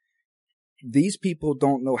 because these people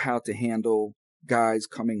don't know how to handle guys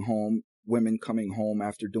coming home, women coming home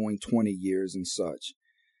after doing 20 years and such.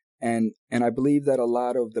 And I believe that a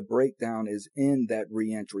lot of the breakdown is in that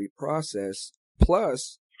reentry process.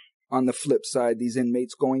 Plus, on the flip side, these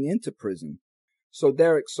inmates going into prison. So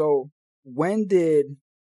Derek, when did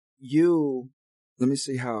you,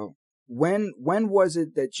 when was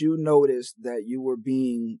it that you noticed that you were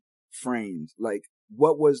being framed? Like,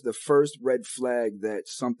 what was the first red flag that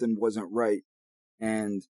something wasn't right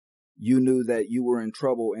and you knew that you were in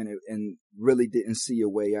trouble and really didn't see a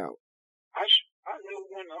way out? I knew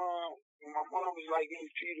when my mom was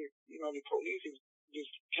getting treated, the police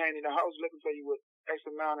just came in the house looking for you with X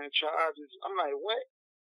amount of charges. I'm like, what?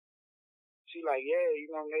 She like, yeah,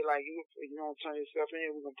 they like, you turn yourself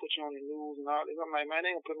in, we're going to put you on the news and all this. I'm like, man,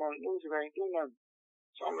 they ain't going to put me on the news if I ain't do nothing.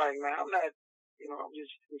 So I'm like, man, I'm not, I'm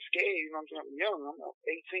just scared, I'm young. I'm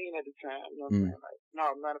 18 at the time, what I'm saying? Like,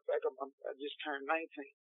 no, matter of fact, I just turned 19.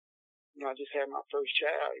 I just had my first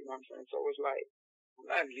child, what I'm saying? So it's like,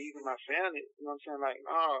 I'm not leaving my family, what I'm saying? Like,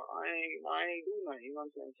 no, I ain't do nothing,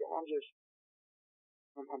 what I'm saying? So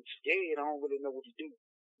I'm scared. I don't really know what to do.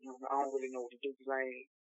 I don't really know what to do because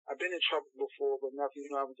I've been in trouble before, but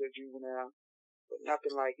nothing, I was a juvenile, but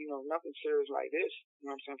nothing like, nothing serious like this,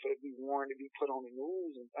 what I'm saying, for it to be warned, to be put on the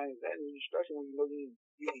news and things like that, especially when you know you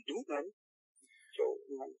didn't do nothing. So,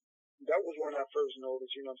 that was when I first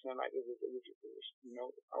noticed, what I'm saying, like it was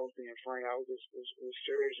I was being framed. I was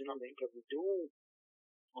serious, because the dude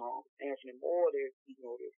Anthony Moore, the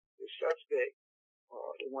suspect,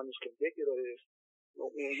 the one that's convicted of this,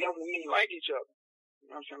 me and him, we ain't like each other. You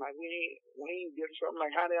know what I'm saying? Like, we ain't getting something.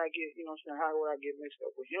 Like, how did I get, you know what I'm saying, how would I get mixed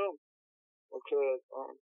up with him? Because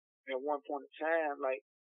at one point in time, like,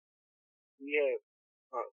 we had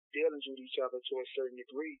dealings with each other to a certain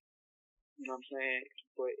degree. You know what I'm saying?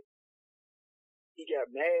 But he got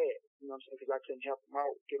mad, you know what I'm saying, because I couldn't help him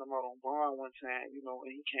out, get him out on bond one time,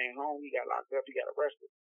 and he came home, he got locked up, he got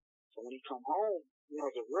arrested. So when he come home,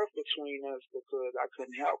 there's a rift between us because I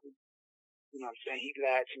couldn't help him. You know what I'm saying? He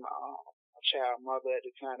lied to my child mother at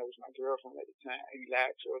the time. That was my girlfriend at the time. He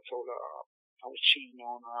lied to her, told her I was cheating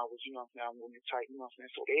on her. I was, you know what I'm saying, I wasn't tight, you know what I'm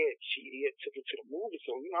saying? So he had took it to the movie.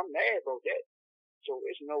 So, I'm mad about that. So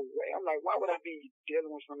it's no way. I'm like, why would I be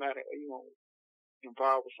dealing with somebody,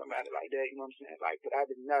 involved with somebody like that, you know what I'm saying? Like, but I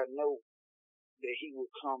did not know that he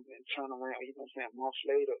would come and turn around, you know what I'm saying, months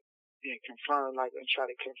later and confirm, like, and try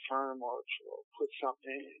to confirm or put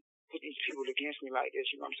something, put these people against me like this,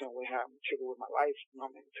 you know what I'm saying, with having to take away my life, you know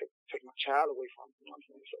what I mean, take my child away from me, you know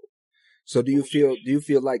what I'm saying? So do you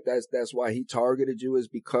feel like that's why he targeted you, is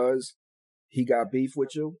because he got beef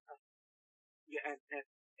with you? Yeah,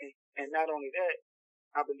 and not only that,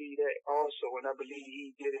 I believe that also, and I believe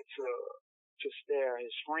he did it to stare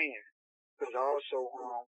his friend, because also,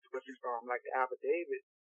 like the affidavit,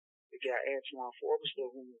 the guy Antoine Forrester,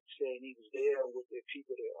 who said he was there with the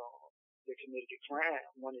people that committed the crime.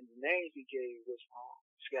 One of the names he gave was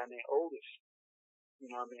this guy named Otis. You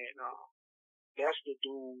know what I mean? That's the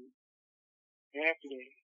dude,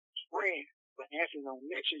 Anthony's friend, but Anthony don't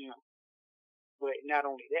mention him. But not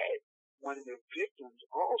only that, one of the victims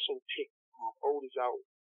also picked Otis out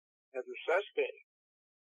as a suspect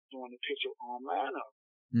during the picture lineup.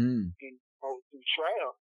 And through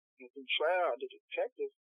trial, the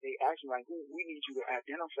detectives, they asked me, like, who we need you to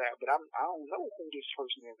identify, but I don't know who this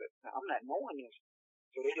person is. I'm not knowing this.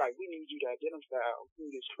 So they like, we need you to identify who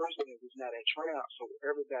this person is. It's not at trial. So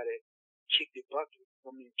everybody kicked the bucket.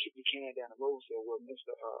 Kicked the can down the road. So well,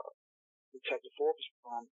 Mr. Detective Foster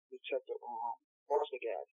got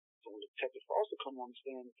it. So when Detective Foster come on the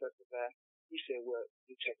stand and testify, he said, well,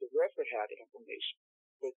 Detective Redford had the information.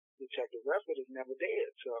 But Detective Redford is never there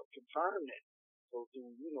to confirm that. So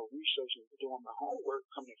through, research and doing my homework,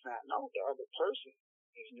 come to find out the other person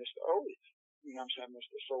is Mr. Otis. You know what I'm saying,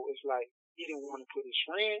 Mr. So it's like he didn't want to put his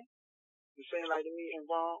friend, the same like to me,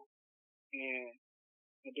 involved. And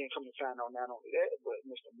then come to find out not only that, but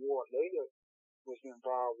Mr. Moore later was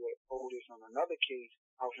involved with Otis on another case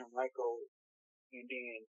out in Rico. And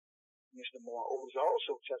then Mr. Moore Otis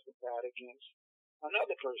also testified against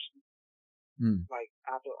another person. Like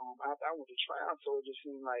after I went to trial, so it just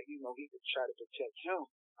seemed like he could try to protect him.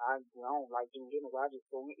 I don't like doing it. I just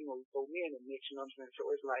throw me in the mix. You know what I'm saying? So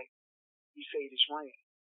it's like he saved his friend.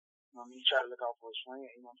 You know what I mean? He tried to look out for his friend.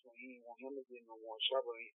 You know what I'm saying? He didn't want him to get no more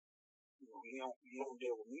trouble. He don't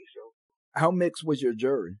deal with me. So how mixed was your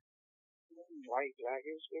jury? White, black,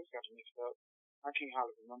 it was kind of mixed up. I can't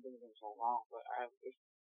hardly remember. It's been so long, but it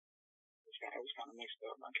was kind of mixed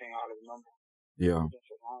up. I can't hardly remember. Yeah. It's been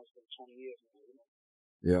so long. It's been 20 years now.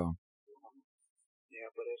 Yeah. Yeah,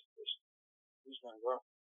 but it's been rough.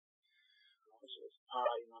 It's hard,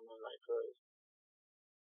 like, cause.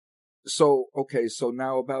 So, okay, so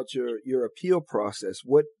now about your appeal process,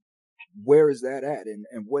 where is that at,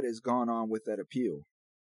 and what has gone on with that appeal?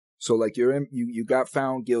 So, like, you got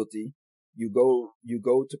found guilty, you go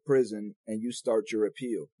to prison, and you start your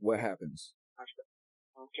appeal. What happens? I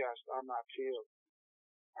start my appeal.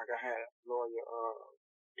 Like, I had lawyer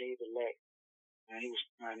David Leck, and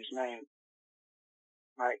his name,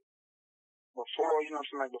 like, before,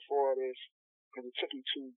 before this, because it took me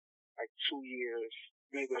 2 years,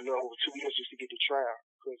 maybe a little over 2 years just to get to trial,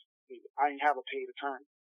 because I didn't have a paid attorney.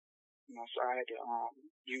 So I had to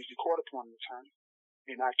use the court-appointed attorney.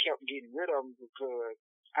 And I kept getting rid of them because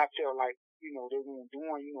I felt like, they weren't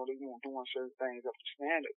doing certain things up to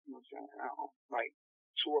standard. You know what I'm saying? Like,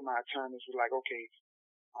 two of my attorneys were like, okay,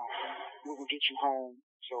 we will get you home.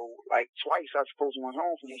 So, like, twice I supposed to went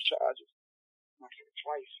home for these charges. Like I said,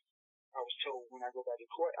 twice I was told when I go back to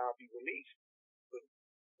court, I'll be released. But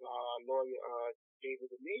lawyer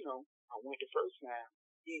David Amino, I went the first time,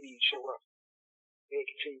 he didn't even show up. They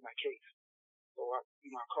continued my case. So I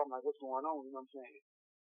called him like, what's going on? You know what I'm saying?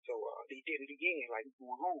 So they did it again, like he's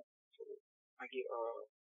going home. So I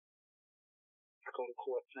go to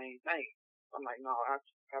court, same thing. I'm like, no, I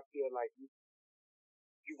feel like you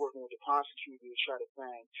working with the prosecutor to try to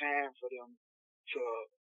find time for them to,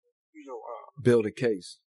 build a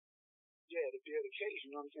case. Yeah, to build a case.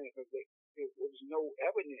 You know what I'm saying? Because there was no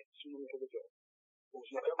evidence. There was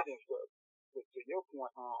no evidence but to your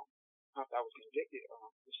point, after I was convicted,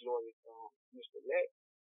 this lawyer, Mr. Leck,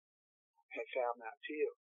 had filed my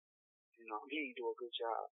appeal. He didn't do a good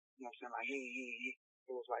job. You know what I'm saying? Like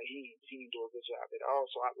it was like he didn't do a good job at all.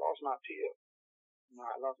 So I lost my appeal.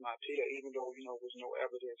 I lost my appeal, even though there was no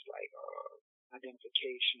evidence like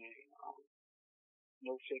identification,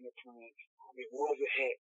 no fingerprints. It was a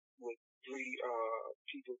hat with 3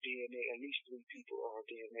 people DNA, at least 3 people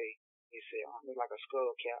DNA. They said it was like a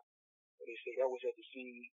skull cap. They said that was at the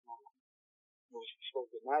scene. It was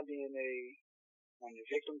supposed to be my DNA, on the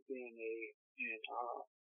victim's DNA, and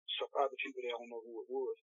some other people that don't know who it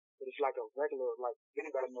was. But it's like a regular, like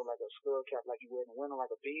anybody know, like a skull cap, like you wear in the winter,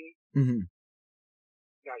 like a beanie. Mm-hmm.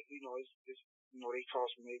 Like it's they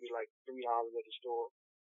cost me maybe like $3 at the store.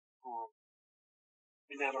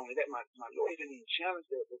 And not only that, my lawyer didn't even challenge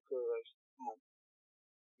that because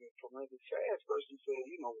the forensic fast person said,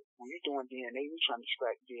 when you're doing DNA, you're trying to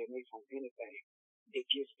extract DNA from anything. It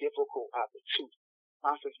gets difficult after 2.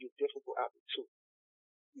 Process gets difficult after 2.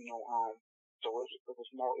 So it was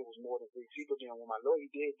more than 3 people. Then when my lawyer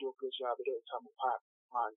did do a good job at that time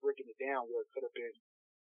of breaking it down, where it could have been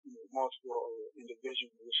multiple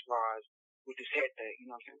individuals as far as with this head thing, you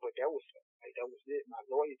know what I'm saying? But that was it. My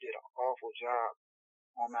lawyer did an awful job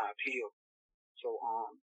on my appeal. So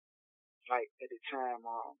like at the time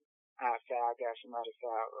I got somebody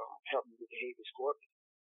help me with the habeas corpus.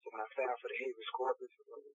 So when I filed for the habeas corpus,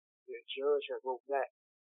 the judge had wrote back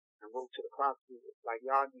and wrote to the prosecutor, like,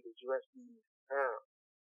 y'all need to address these errors.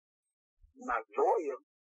 My lawyer,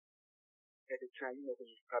 at the time, because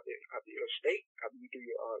of your state, you do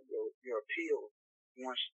your appeal.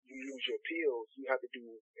 Once you use your appeals, you have to do,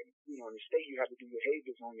 in the state, you have to do your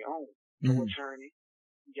habeas on your own. No attorney.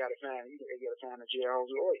 You gotta find a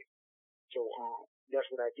jailhouse lawyer. So, that's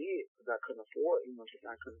what I did, because I couldn't afford,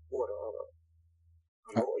 I couldn't afford a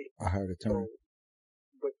lawyer. I hired an attorney. So,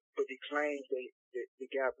 but the claims the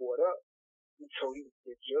guy brought up, so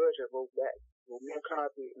the judge had wrote me a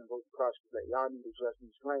copy and wrote the prosecutor, like, y'all need to address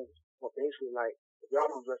these claims. Well, basically, like, if y'all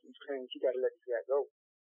don't address these claims, you gotta let this guy go.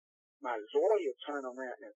 My lawyer turned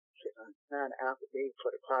around and signed an affidavit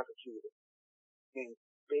for the prosecutor and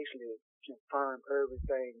basically confirmed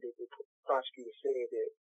everything that the prosecutor said, that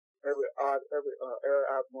every error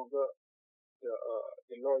I brought up,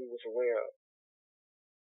 the lawyer was aware of.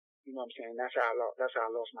 You know what I'm saying? That's how I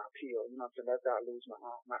lost my appeal. You know what I'm saying? That's how I lose my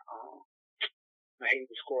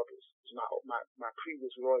habeas corpus. My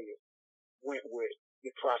previous lawyer went with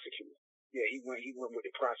the prosecutor. Yeah, he went with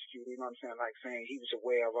the prosecutor. You know what I'm saying? Like saying he was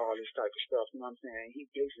aware of all this type of stuff. You know what I'm saying? He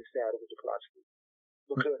basically sided with the prosecutor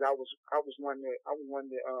because I was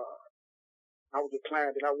the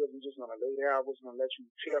client that I wasn't just gonna lay there. I wasn't gonna let you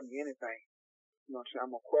tell me anything. You know what I'm saying?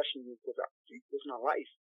 I'm gonna question you because it's my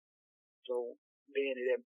life. So being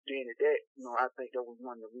at that, I think that was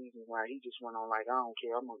one of the reasons why he just went on like, I don't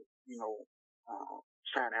care. I'm gonna,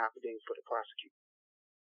 sign an affidavit for the prosecutor.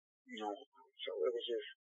 So it was just,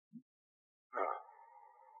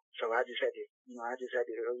 so I just had to,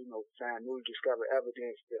 find newly discovered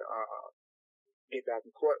evidence to get back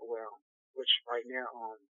in court. Well, which right now,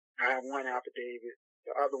 I have one affidavit.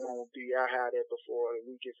 The other one will be I had it before the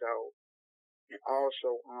week is out, and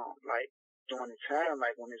also like during the time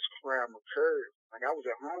like when this crime occurred, like I was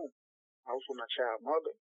at home. I was with my child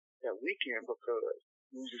mother that weekend because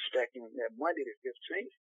we was expecting that Monday the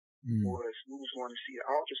 15th we was going to see the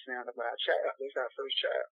ultrasound of our child. That's our first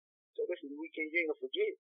child. So this is the weekend you ain't gonna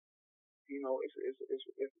forget. It's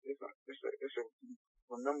a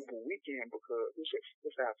memorable weekend because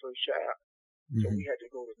it's our first child. So we had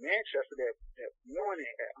to go to Manchester that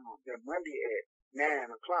morning that Monday at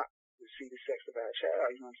 9 o'clock to see the sex of our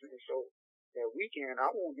child. You know what I'm saying? So that weekend,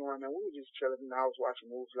 I wasn't doing that. We were just chilling, and I was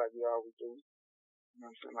watching movies like we always do. You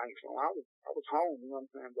know what I'm saying? Like, so I was home. You know what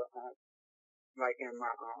I'm saying? But like, in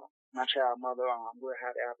my child mother, we'll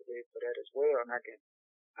have the affidavit for that as well. And like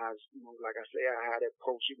I say, I had that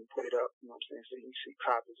post. You can put it up. You know what I'm saying? So you can see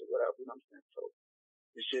copies or whatever. You know what I'm saying? So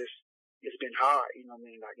it's been hard. You know what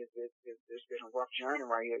I mean? Like it's been a rough journey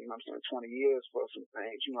right here. You know what I'm saying? 20 years for some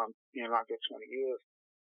things. I'm being locked up 20 years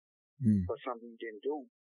for something you didn't do.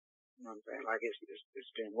 You know what I'm saying? Like it's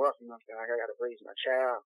been rough. You know what I'm saying? Like I got to raise my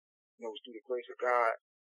child. Through the grace of God.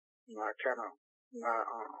 I kind of,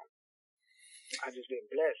 I just been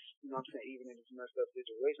blessed. You know what I'm saying? Even in this messed up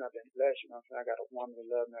situation, I've been blessed. You know what I'm saying? I got a woman that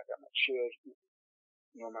loves me. I got my children.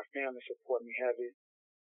 My family support me heavy.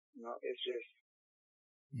 It's just.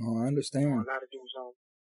 No, I understand. A lot of dudes don't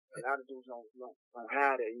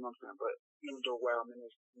hide it. You know what I'm saying? But even though while I'm in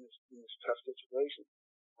this tough situation,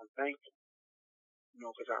 I'm thankful.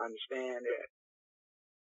 Because I understand that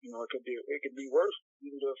You know, it could be worse.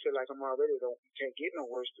 Even though I feel like can't get no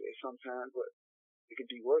worse sometimes, but it could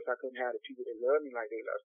be worse. I couldn't have the people that love me like they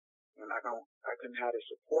love me, and I couldn't have the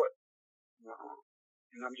support.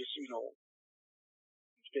 And I'm just,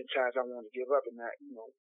 it's been times I want to give up, and that, and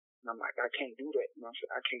I'm like, I can't do that. You know,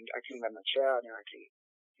 I can't let my child down. I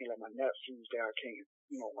can't let my nephews down. I can't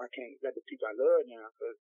let the people I love down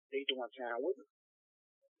because they doing time with me.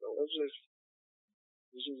 So it's just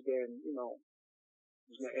been,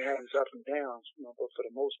 it has its ups and downs, but for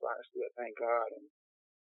the most part, I still thank God, and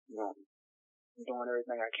I'm doing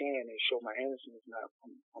everything I can to show my innocence. And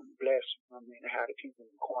I'm blessed. To have the people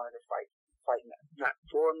in the corner to fighting not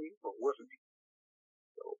for me but with me.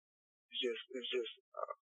 So it's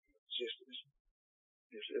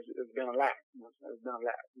been a lot. It's been a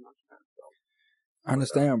lot. So, I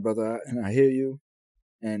understand, brother, and I hear you.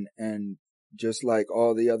 And just like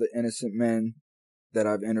all the other innocent men that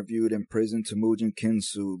I've interviewed in prison, Temujin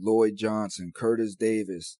Kinsu, Lloyd Johnson, Curtis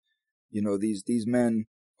Davis, these men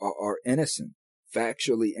are innocent,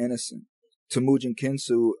 factually innocent. Temujin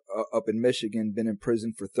Kinsu up in Michigan, been in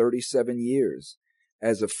prison for 37 years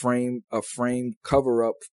as a frame cover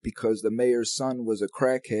up because the mayor's son was a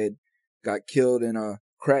crackhead, got killed in a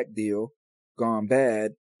crack deal, gone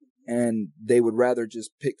bad, and they would rather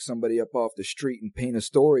just pick somebody up off the street and paint a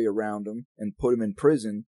story around him and put him in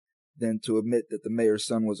prison than to admit that the mayor's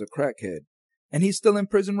son was a crackhead. And he's still in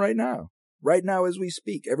prison right now. Right now as we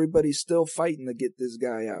speak, everybody's still fighting to get this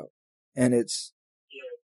guy out. And it's...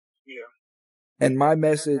 Yeah. And my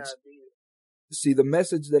message... See, the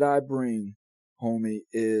message that I bring, homie,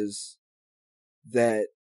 is that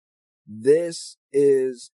this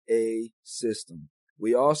is a system.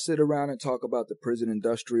 We all sit around and talk about the prison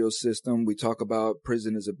industrial system. We talk about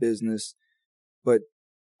prison as a business. But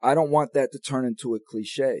I don't want that to turn into a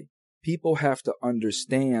cliche. People have to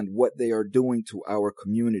understand what they are doing to our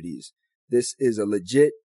communities. This is a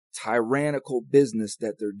legit tyrannical business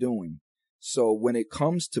that they're doing. So when it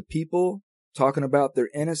comes to people talking about they're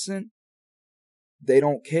innocent, they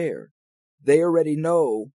don't care. They already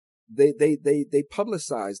know. They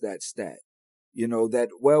publicize that stat. That,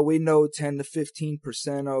 well, we know 10 to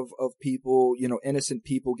 15% of people, innocent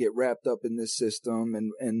people get wrapped up in this system,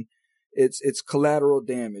 and it's collateral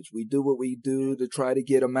damage. We do what we do to try to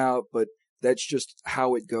get them out, but that's just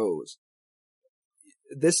how it goes.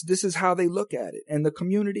 This is how they look at it, and the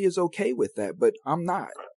community is okay with that, but I'm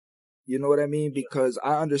not. You know what I mean? Because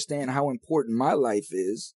I understand how important my life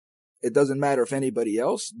is. It doesn't matter if anybody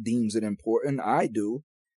else deems it important. I do.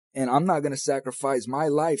 And I'm not going to sacrifice my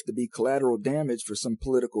life to be collateral damage for some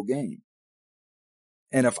political gain.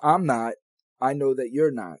 And if I'm not, I know that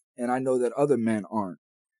you're not. And I know that other men aren't.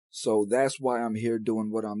 So that's why I'm here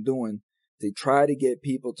doing what I'm doing, to try to get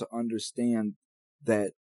people to understand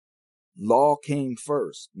that law came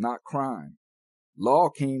first, not crime. Law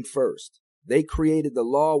came first. They created the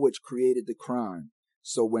law, which created the crime.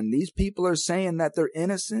 So when these people are saying that they're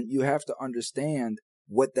innocent, you have to understand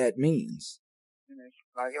what that means.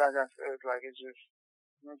 Like I said, it's just,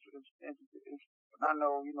 I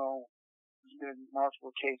know, there's been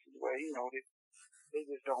multiple cases where, they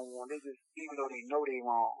just don't want, even though they know they're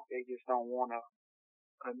wrong, they just don't want to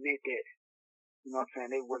admit that, you know what I'm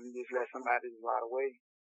saying? They wouldn't just let somebody ride away.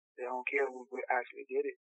 They don't care who actually did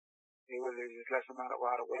it. They would just let somebody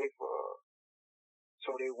ride away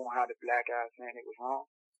so they won't have the black eye saying it was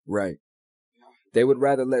wrong. Right. They would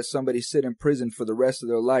rather let somebody sit in prison for the rest of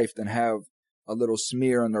their life than have a little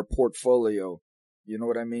smear on their portfolio. You know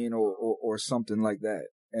what I mean? Or something like that.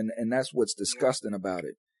 And that's what's disgusting about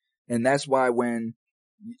it. And that's why when,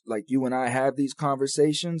 like, you and I have these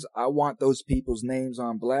conversations, I want those people's names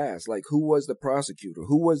on blast. Like, who was the prosecutor?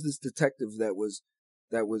 Who was this detective that was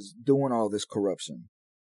doing all this corruption?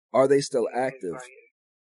 Are they still active?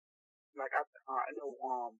 I know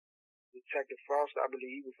Detective Foster, I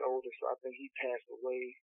believe he was older, so I think he passed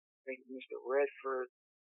away. I think Mr. Redford,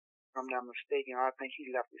 if I'm not mistaken, I think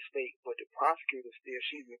he left the state, but the prosecutor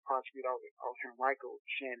she's the prosecutor out in Henrico,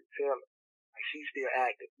 Shannon Taylor. Like, she's still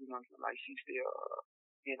active, like she's still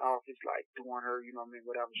in office, like doing her,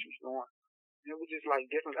 whatever she's doing. And it was just like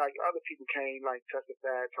different, like other people came, like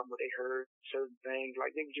testified, talking what they heard, certain things,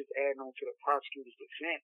 like they were just adding on to the prosecutor's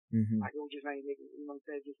defense. Mm-hmm. Like, it just ain't making,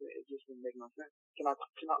 it just didn't make no sense. Can I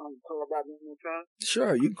call back one more time?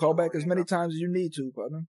 Sure, you can call back as many times as you need to,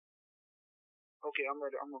 partner. Okay, I'm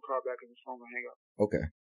ready. I'm gonna call back and this phone will hang up. Okay.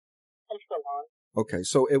 I'm still on. Okay,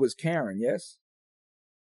 so it was Karen, yes?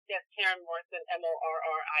 Yes, Karen Morrison,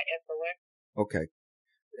 Morrison. Okay.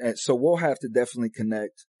 And so we'll have to definitely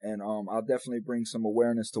connect, and I'll definitely bring some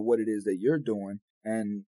awareness to what it is that you're doing.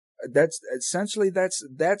 And that's essentially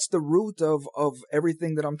that's the root of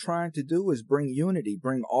everything that I'm trying to do, is bring unity,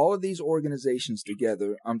 bring all of these organizations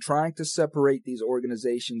together. I'm trying to separate these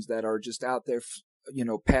organizations that are just out there,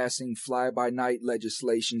 passing fly by night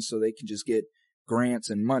legislation so they can just get grants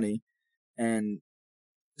and money, and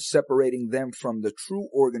separating them from the true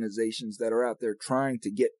organizations that are out there trying to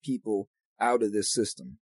get people out of this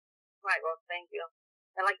system. Right. Well, thank you.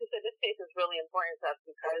 And like you said, this case is really important to us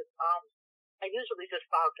because I usually just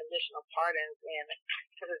file conditional pardons, and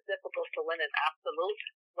because it's difficult to win an absolute.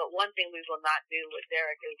 But one thing we will not do with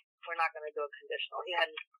Derek is we're not going to do a conditional. He had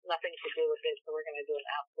nothing to do with it, so we're going to do an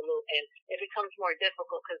absolute. And it becomes more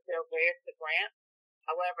difficult because they're rare to grant.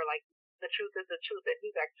 However, like, the truth is the truth that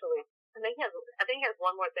he's actually, and then I think he has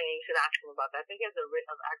one more thing you should ask him about that. I think he has a writ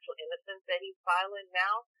of actual innocence that he's filing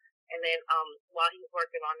now. And then while he's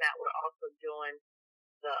working on that, we're also doing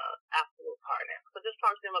the absolute pardon. So just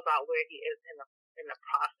talk to him about where he is in the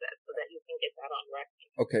process so that you can get that on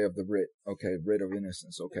record. Okay, of the writ. Okay, writ of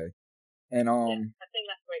innocence. Okay. And I think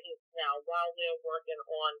that's where he is now while they're working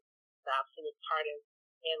on the absolute pardon.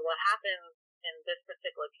 And what happens in this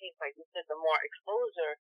particular case, like you said, the more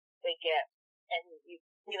exposure they get, and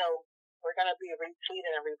we're going to be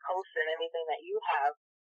retweeting and reposting anything that you have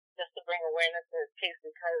just to bring awareness to this case,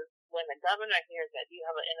 because when the governor hears that you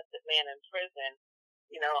have an innocent man in prison,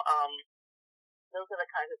 those are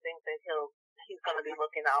the kinds of things that he's going to be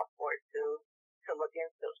looking out for to look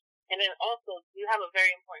into. And then also, you have a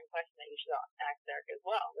very important question that you should ask Derek as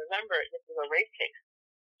well. Remember, this is a rape case.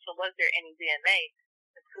 So was there any DNA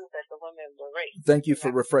to prove that the women were raped? Thank you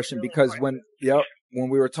for refreshing, really, because when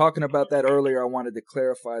we were talking about that earlier, I wanted to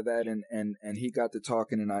clarify that, and he got to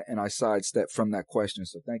talking, and I sidestepped from that question.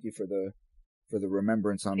 So thank you for the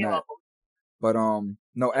remembrance on that. Welcome. But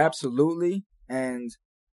no, absolutely. And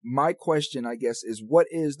my question, I guess, is what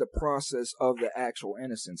is the process of the actual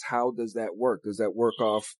innocence? How does that work? Does that work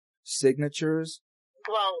off signatures?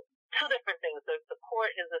 Well, two different things. The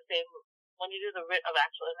court is the same. When you do the writ of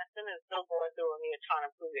actual innocence, it's still going through when you're trying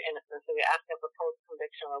to prove your innocence. So you're asking for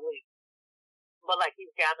post-conviction relief. But like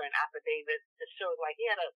he's gathering affidavits to show like he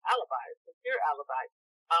had an alibi, a secure alibi.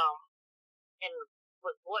 And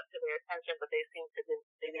was brought to their attention, but they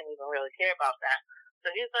didn't even really care about that. So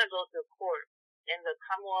he's going to go to court. And the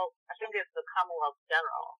Commonwealth, I think it's the Commonwealth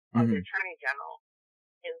General, or the Attorney General,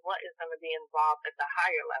 is what is going to be involved at the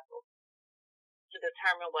higher level to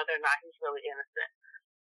determine whether or not he's really innocent.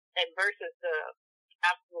 And versus the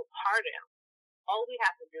absolute pardon, all we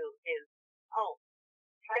have to do is,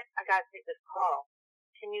 I got to take this call.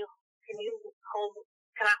 Can I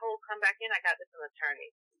come back in? I got this an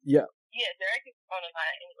attorney. Yeah. Yeah, Derek is on the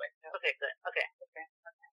line anyway. Okay, good. Okay.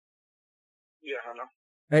 Yeah, I know.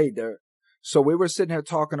 Hey, Derek. So we were sitting here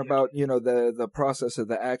talking about, the process of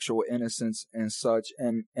the actual innocence and such,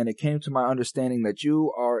 and it came to my understanding that you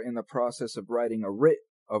are in the process of writing a writ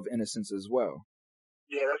of innocence as well.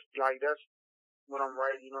 Yeah, that's what I'm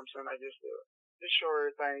writing, you know what I'm saying? Like just show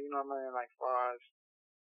everything, you know what I mean, like far as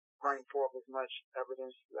bring forth as much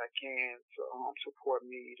evidence as I can to support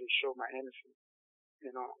me to show my innocence.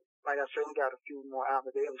 Like I said, we got a few more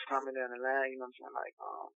affidavits coming in the line, you know what I'm saying? Like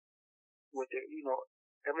with the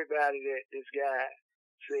everybody that this guy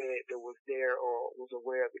said that was there or was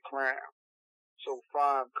aware of the crime. So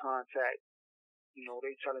 5 contact,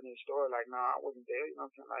 they telling their story like, nah, I wasn't there, you know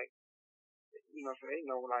what I'm saying? Like, you know what I'm saying? They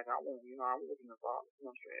know like I wasn't involved, you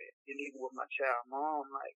know what I'm saying? And even with my child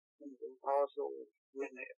mom, like, also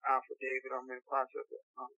written an affidavit, I'm in the process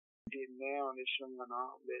of getting now, and it's showing that,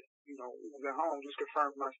 we was at home, just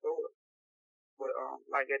confirmed my story. But,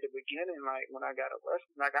 like, at the beginning, like, when I got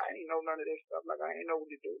arrested, like, I ain't know none of this stuff. Like, I ain't know what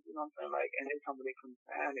to do, you know what I'm saying? Like, and then somebody couldn't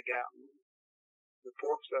find the guy. The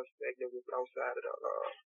fourth suspect that was outside of the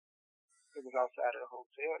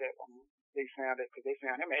hotel that they found it, because they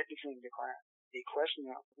found him at the scene of the crime. They questioned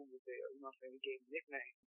him who was there, you know what I'm saying? He gave him a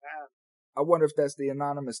nickname. I wonder if that's the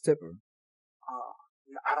anonymous tipper.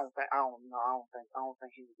 I don't think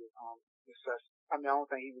he was the suspect. I mean, I don't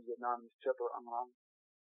think he was the anonymous tipper.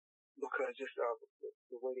 Because just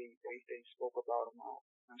the way they spoke about him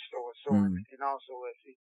and so on. And also if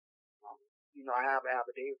he, I have an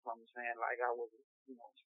affidavit from him saying like I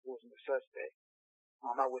wasn't a suspect.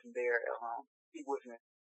 I wasn't there.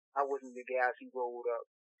 I wasn't the guys he rolled up.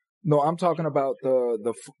 No, I'm talking about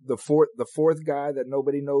the fourth guy that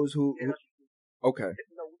nobody knows who. Okay.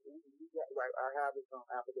 No, I have his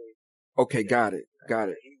affidavit. Okay, got it. I got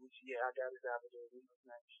his affidavit.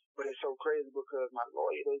 But it's so crazy because my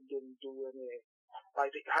lawyer, they didn't do any.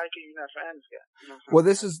 Like, how can you not find this guy? You know what I'm saying? Well,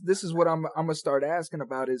 this is what I'm gonna start asking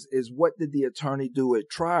about is what did the attorney do at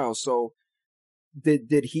trial? So,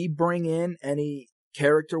 did he bring in any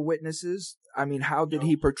character witnesses? I mean, how did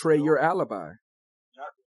he portray your alibi?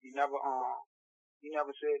 Nothing. He never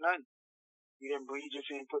said nothing. He just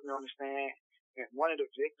didn't put me on the stand. And one of the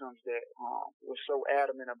victims that was so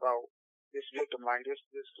adamant about this victim, like this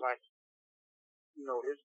like, you know,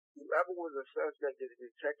 this whoever was a suspect that the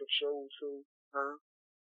detective showed to her,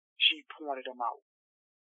 she pointed him out.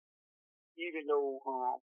 Even though,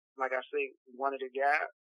 like I say, one of the guys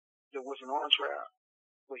that wasn't on trial,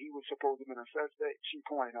 but he was supposed to be a suspect, she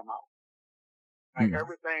pointed him out. Like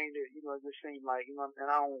everything that, you know, it just seemed like, you know,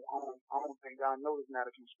 and I don't think, I know it's not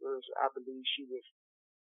a conspiracy. I believe she was,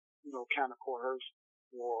 you know, kind of coerced,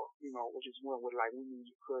 or, you know, which is one with like,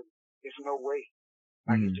 because there's no way.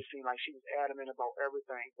 Like it just seemed like she was adamant about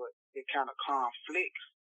everything, but it kind of conflicts,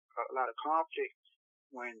 a lot of conflict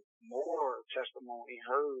when more testimony,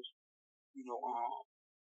 hers, you know,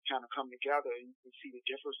 kind of come together and you can see the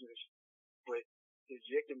differences. But his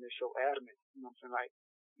victim is so adamant, you know what I'm saying, like,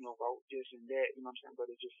 you know, about this and that, you know what I'm saying, but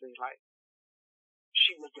it just seems like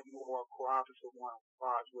she was the more cooperative one as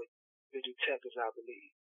far as with the detectives, I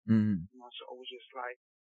believe. You know, so it was just like,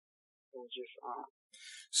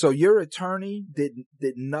 So your attorney did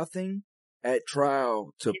nothing at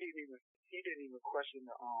trial to. He didn't even question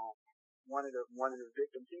the one of the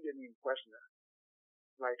victims. He didn't even question her.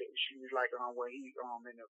 Like she was like where he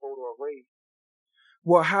in the photo of rape.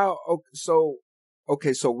 Well, how? So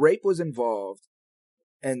rape was involved,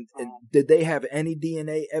 and did they have any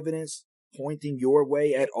DNA evidence pointing your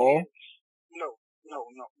way at all?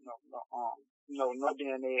 No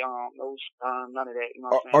DNA, no sperm, none of that. You know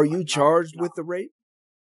what I'm saying? Are you charged with the rape?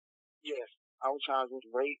 Yes, I was charged with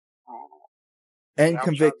rape. And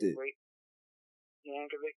convicted. Yeah, and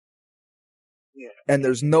convicted. Yeah. And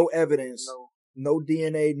there's no evidence, no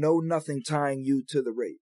DNA, no nothing tying you to the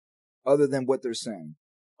rape, other than what they're saying.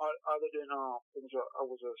 Other than it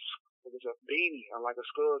was a beanie, like a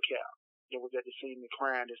skull cap, that was at the scene of the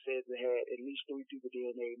crime that says it had at least 3 people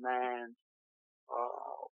DNA, mine,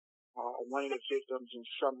 one of the victims, and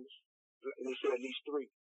they said at least 3.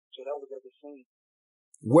 So that was at the scene.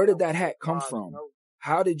 Where did that hat come from?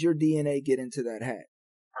 How did your DNA get into that hat?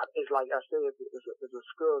 It's like I said, it's a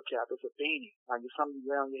skull cap. It's a beanie. Like it's something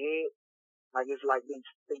around your head. Like it's like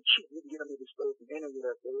they cheat. You can get them to display from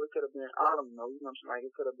anywhere. So it could have been, I don't know. You know what I'm saying? Like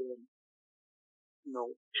it could have been, you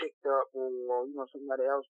know, picked up or you know somebody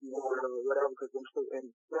else or whatever. Because they still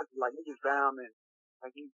and like you just found and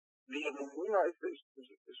like you leave them. You know,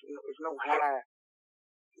 it's no high.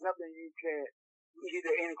 It's nothing you can't get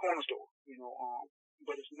at any corner store. You know,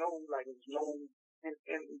 but it's no and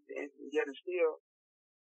yet it's still.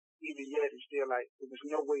 Even yet, it's still like there was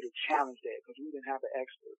no way to challenge that because we didn't have an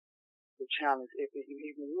expert to challenge if it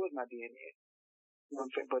even was my DNA. You know what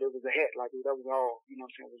I'm saying? But it was a hat, like that was all. You know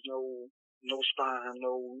what I'm saying? There was no spine,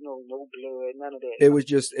 no blood, none of that. It was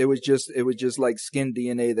just like skin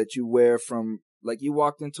DNA that you wear from. Like you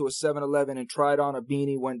walked into a 7-Eleven and tried on a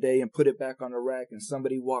beanie one day and put it back on the rack, and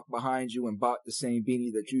somebody walked behind you and bought the same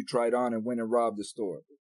beanie that you tried on and went and robbed the store.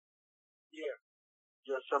 Yeah.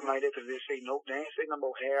 Just something like that, because they ain't say no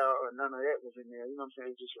more hair or none of that was in there. You know what I'm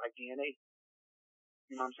saying? It's just like DNA.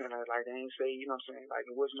 You know what I'm saying? Like they ain't say, you know what I'm saying? Like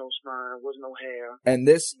it was no sperm, it was no hair. And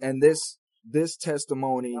this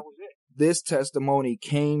testimony, that was it. This testimony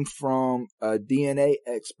came from a DNA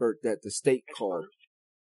expert that the state called.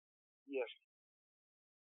 Yes.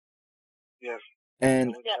 Yes. And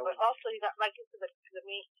yeah, but also you got like the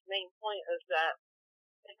main point is that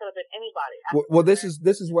it could have been anybody. Well, this is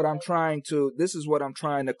what I'm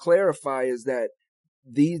trying to clarify is that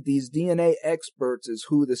these DNA experts is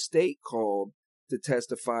who the state called to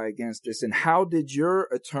testify against this. And how did your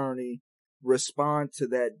attorney respond to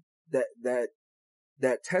that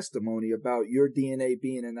testimony about your DNA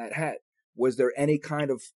being in that hat? Was there any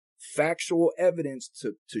kind of factual evidence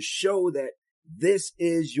to show that this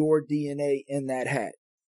is your DNA in that hat?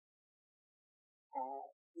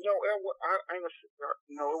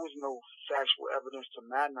 No, it was no factual evidence to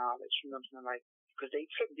my knowledge. You know what I'm saying? Like, because they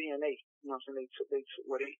took DNA. You know what I'm saying?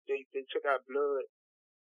 They took out blood.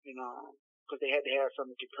 You know, because they had to have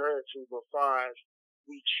something to compare it to. But as far as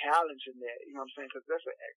we challenging that, you know what I'm saying? Because that's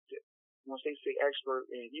once they say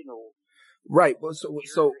expert, and you know, right. Well,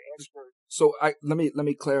 let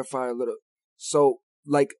me clarify a little. So,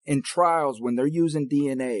 like in trials, when they're using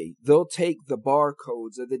DNA, they'll take the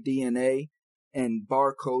barcodes of the DNA and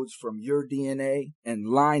barcodes from your DNA and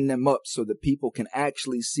line them up so that people can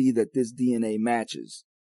actually see that this DNA matches.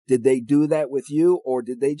 Did they do that with you, or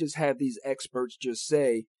did they just have these experts just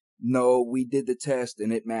say, no, we did the test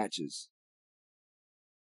and it matches?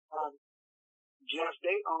 Yes,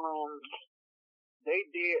 they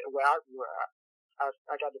did. Well,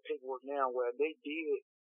 I got the paperwork now where they did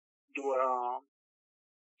do a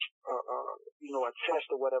test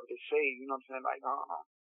or whatever they say, you know what I'm saying? Like,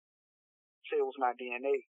 say it was not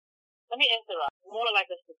DNA. Let me interrupt. More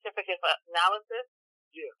like a certificate of analysis.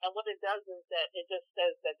 Yeah. And what it does is that it just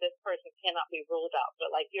says that this person cannot be ruled out.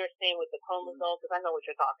 But like you're saying with the chromosome, because I know what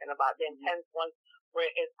you're talking about, the intense one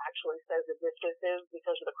where it actually says that this is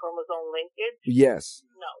because of the chromosome linkage. Yes.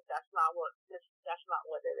 No, that's not what it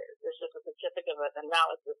is. It's just a certificate of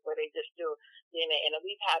analysis where they just do DNA. And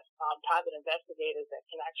we've had private investigators that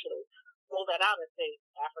can actually pull that out and say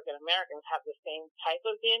African Americans have the same type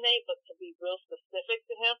of DNA, but to be real specific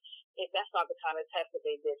to him, that's not the kind of test that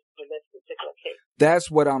they did for this particular case. That's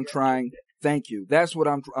what I'm trying. Thank you. That's what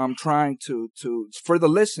I'm trying to for the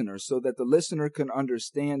listener, so that the listener can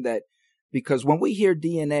understand that, because when we hear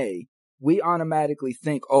DNA, we automatically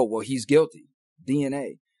think, oh, well, he's guilty.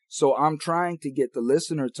 DNA. So I'm trying to get the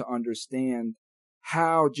listener to understand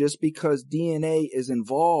how just because DNA is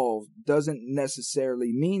involved doesn't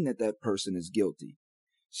necessarily mean that that person is guilty.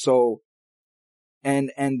 So,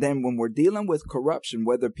 and then when we're dealing with corruption,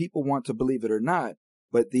 whether people want to believe it or not,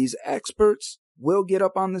 but these experts will get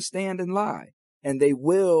up on the stand and lie, and they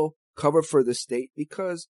will cover for the state,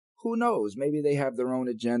 because who knows? Maybe they have their own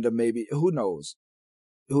agenda. Maybe, who knows?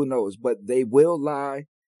 But they will lie,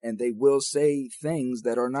 and they will say things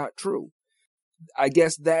that are not true. I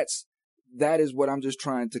guess that is what I'm just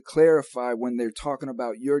trying to clarify when they're talking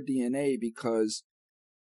about your DNA, because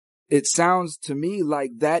it sounds to me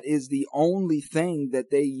like that is the only thing that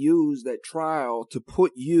they used at trial to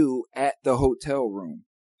put you at the hotel room.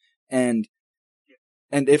 And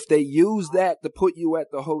if they use that to put you at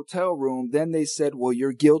the hotel room, then they said, well,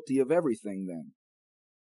 you're guilty of everything then.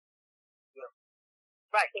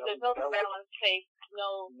 Right, because there's no surveillance tape,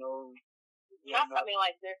 I mean,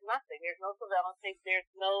 like, there's nothing. There's no surveillance tape. There's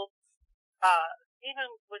no, even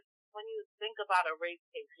when you think about a rape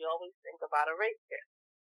case, you always think about a rape kit,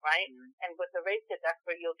 right? Mm-hmm. And with the rape kit, that's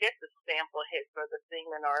where you'll get the sample hit for the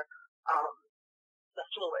semen or the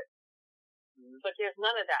fluid. Mm-hmm. But there's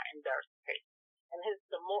none of that in Durst's case. And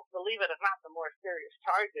believe it or not, the more serious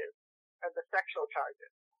charges are the sexual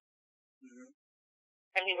charges. Mm-hmm.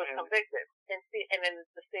 And he was convicted. And in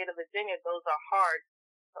the state of Virginia, those are hard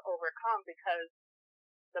to overcome because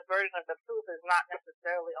the burden of the proof is not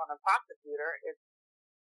necessarily on the prosecutor.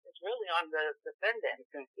 It's really on the defendant.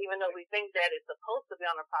 Okay. Even though we think that it's supposed to be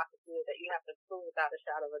on the prosecutor, that you have to prove without a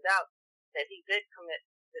shadow of a doubt that he did commit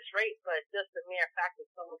this rape, but just the mere fact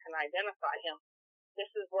that someone can identify him,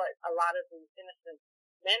 this is what a lot of these innocent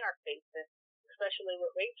men are facing, especially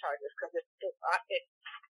with rape charges. Because if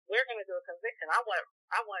we're going to do a conviction, I want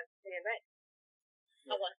DNA.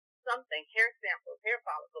 I want something, hair samples, hair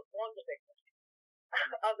follicles on the victim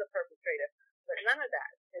of the perpetrator. But none of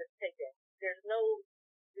that is taken. There's no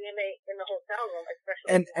DNA in the hotel room,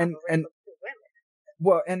 especially and two women.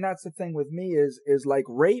 Well, and that's the thing with me is like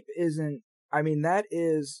rape isn't. I mean, that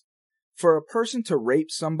is for a person to rape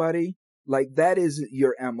somebody. Like that is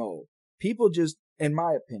your MO. People just, in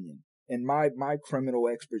my opinion, in my criminal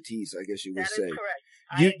expertise, I guess you would say. That is correct.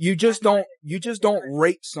 You just don't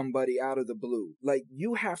rape somebody out of the blue. Like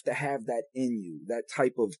you have to have that in you, that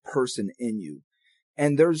type of person in you.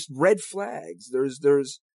 And there's red flags.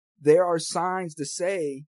 There are signs to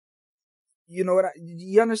say, you know what?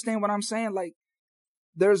 You understand what I'm saying? Like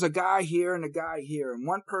there's a guy here and a guy here, and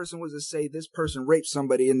one person was to say this person raped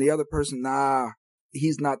somebody, and the other person, nah,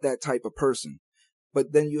 he's not that type of person.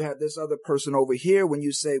 But then you have this other person over here. When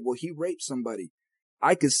you say, well, he raped somebody,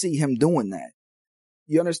 I could see him doing that.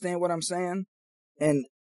 You understand what I'm saying? And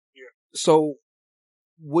so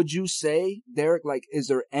would you say, Derek, like, is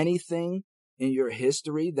there anything in your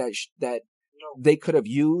history that they could have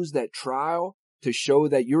used that trial to show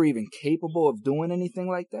that you're even capable of doing anything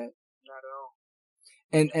like that? Not at all.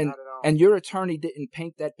 Not at all. And your attorney didn't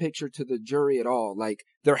paint that picture to the jury at all. Like,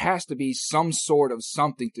 there has to be some sort of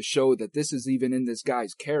something to show that this is even in this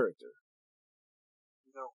guy's character.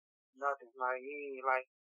 No, nothing. Like,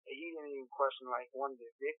 he didn't even question, like, one of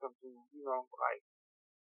the victims who, you know, like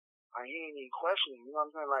he didn't even question him, you know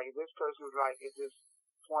what I'm saying? Like, if this person was like, it just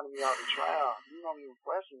pointed me out the trial, you don't even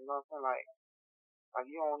question, you know what I'm saying? Like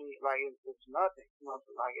you don't need, like, it's nothing, you know what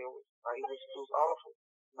I'm saying? Like, it was awful.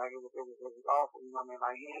 Like, it was awful, you know what I mean?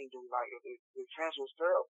 Like, he didn't do, like, the defense was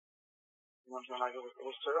terrible. You know what I'm saying? Like, it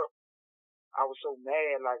was terrible. I was so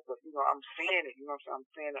mad, like, but, you know, I'm seeing it, you know what I'm saying? I'm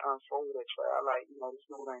seeing it unfold at trial, like, you know, this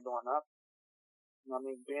dude ain't doing nothing. You know what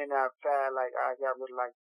I mean? Being outside, like, I got rid of,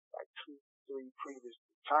 like 2-3 previous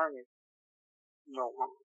attorneys, you know,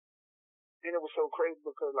 and it was so crazy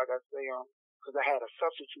because, like I say, because I had a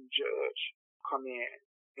substitute judge come in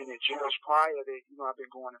And the judge prior that, I've been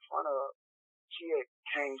going in front of, she had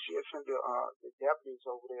sent the deputies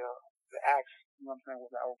over there to ask, was that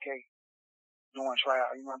okay during trial,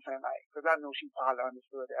 like, because I know she probably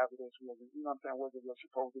understood the evidence wasn't, what it was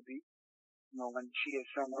supposed to be. When she had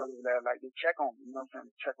sent over there, like, to check on me, to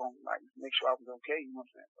check on me, like, make sure I was okay, But,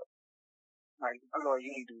 like, my lawyer,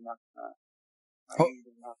 he ain't do nothing, Like, he ain't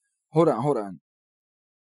do nothing. Hold on.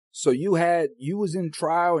 So you was in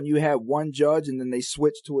trial and you had one judge and then they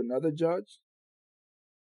switched to another judge?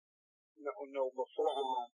 No,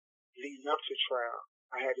 before, leading up to trial,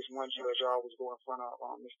 I had this one judge I always go in front of,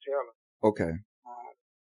 Miss Taylor. Okay.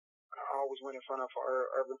 I always went in front of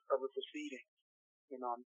her every proceeding.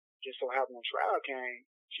 Just so happened when trial came,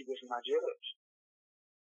 she was my judge.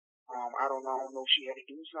 I don't know if she had to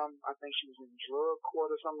do something. I think she was in drug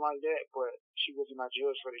court or something like that, but she wasn't my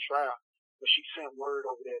judge for the trial. But she sent word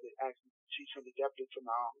over there that she sent the deputy to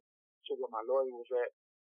where my lawyer was at.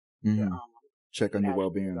 Mm-hmm. To, check on your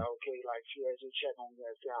well-being. Okay, like she had to check on me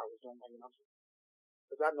and see how I was doing.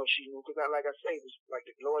 Because I know she knew. Because like I say, it was like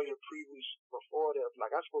the lawyer previous before that. Like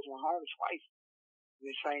I supposed to went home twice in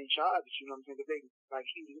the same charges. Because they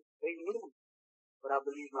knew. But I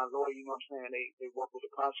believe my lawyer, they work with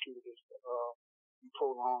the prosecutor to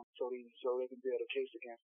prolong so they can build a case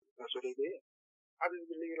against them. That's what they did. I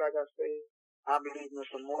just believe, like I say, I believe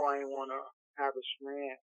Mr. Moore ain't want to have his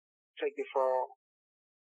friend take the fall.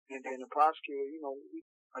 And then the prosecutor,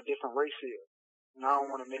 a different race here. And I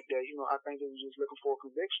don't want to make that, I think they was just looking for a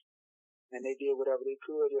conviction. And they did whatever they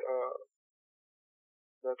could to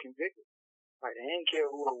convict him. Like, they didn't care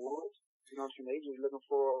who it was. They just looking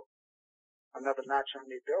for another notch on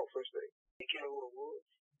their belt first day. They didn't care who it was.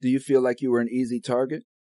 Do you feel like you were an easy target?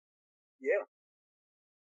 Yeah.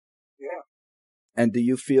 Yeah. And do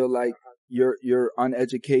you feel like your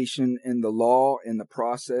uneducation in the law, in the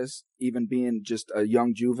process, even being just a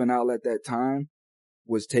young juvenile at that time,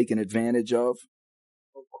 was taken advantage of?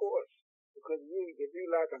 Of course. Because if you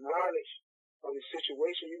lack a knowledge of the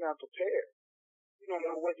situation, you're not prepared. You don't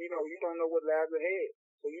know what lies ahead.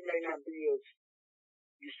 So you may not be you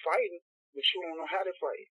fighting, but you don't know how to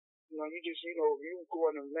fight. You just, you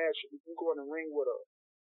go in the match, you go in the ring with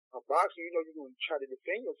a boxer, you're going to try to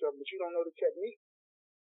defend yourself, but you don't know the technique.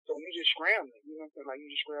 So you just scrambling, like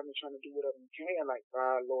you just scrambling trying to do whatever you can, like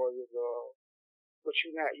buy lawyers, but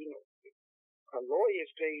you're not, a lawyer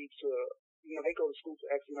is paid to, they go to school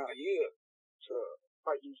for X amount of years to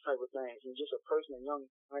fight these type of things. And just a person, a young,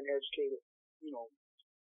 uneducated,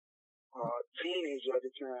 teenager at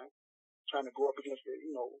the time, trying to go up against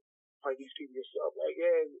fight these people yourself. Like,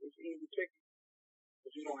 yeah, it's easy to pick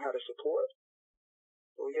if you don't have the support.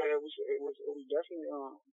 So yeah, it was definitely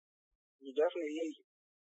easy.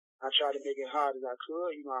 I tried to make it hard as I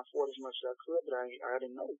could. I fought as much as I could, but I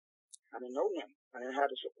didn't know. I didn't know nothing. I didn't have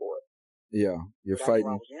the support. Yeah, you're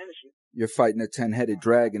fighting a 10-headed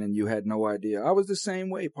dragon and you had no idea. I was the same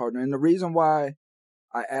way, partner. And the reason why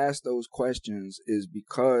I asked those questions is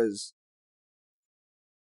because,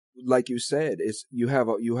 like you said, you have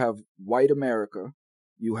white America,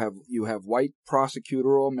 you have white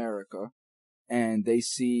prosecutorial America, and they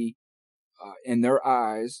see in their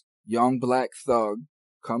eyes young black thug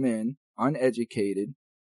come in, uneducated,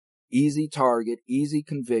 easy target, easy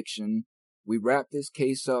conviction. We wrap this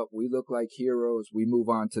case up. We look like heroes. We move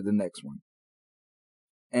on to the next one.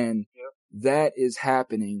 And that is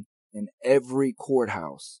happening in every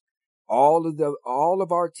courthouse. All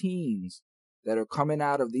of our teens that are coming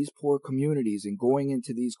out of these poor communities and going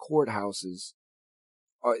into these courthouses,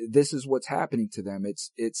 this is what's happening to them. It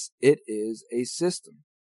is a system.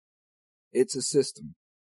 It's a system.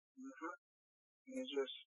 It's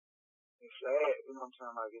sad,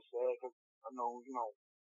 like it's sad because I know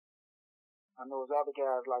there's other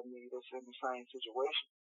guys like me that's in the same situation.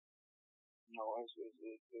 It's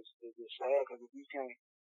just sad because if you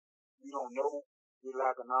don't know, you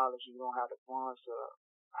lack of knowledge, you don't have the funds to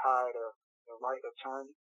hire the right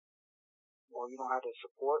attorney, or you don't have the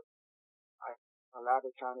support. Like, a lot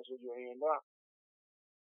of times when you end up,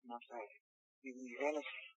 even you're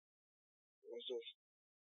innocent, it's just,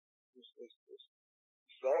 it's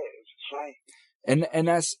sad. It's a shame.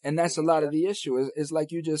 And that's a lot of the issue. Is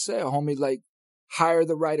like you just said, homie, like, hire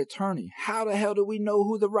the right attorney. How the hell do we know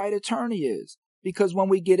who the right attorney is? Because when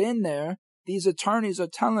we get in there, these attorneys are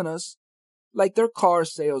telling us, like, they're car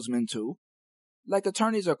salesmen too. Like,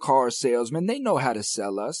 attorneys are car salesmen. They know how to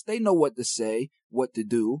sell us. They know what to say, what to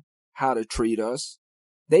do, how to treat us.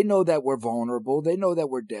 They know that we're vulnerable. They know that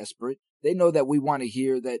we're desperate. They know that we want to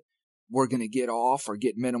hear that we're going to get off or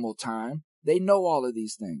get minimal time. They know all of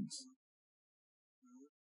these things.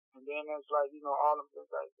 And then it's like, all of them,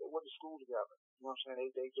 like, they went to school together. You know what I'm saying?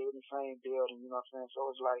 They gave the same building, you know what I'm saying? So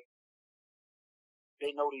it's like, they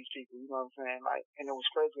know these people, you know what I'm saying? Like, and it was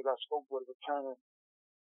crazy because I spoke with a attorney,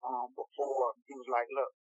 before. He was like, look,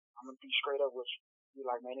 I'm going to be straight up with you. He's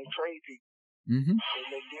like, man, they trade people. Mm-hmm. They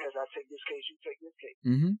make deals. I take this case, you take this case.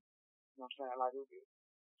 Mm-hmm. You know what I'm saying? Like, the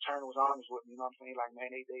attorney was honest with me, you know what I'm saying? Like, man,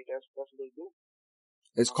 that's what they do.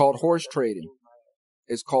 It's called horse trading.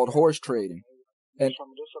 It's called horse trading. And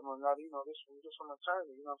from this from another, you know, this from an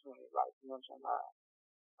attorney, you know what I'm saying? Like, you know what I'm saying?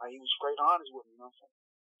 Like, he was straight honest with me, you know what I'm saying?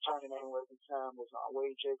 Attorney name at the time was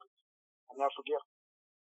Wade Jacobs. I'll never forget him.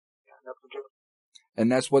 Yeah, I'll never forget him.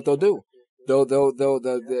 And that's what they'll do. They'll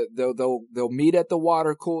meet at the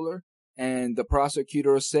water cooler, and the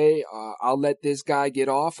prosecutor will say, I'll let this guy get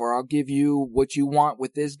off, or I'll give you what you want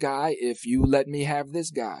with this guy if you let me have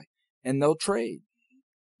this guy. And they'll trade.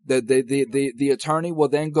 The attorney will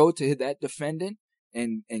then go to that defendant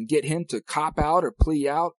and get him to cop out or plea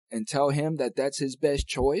out and tell him that that's his best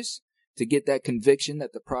choice to get that conviction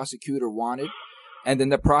that the prosecutor wanted. And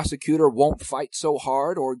then the prosecutor won't fight so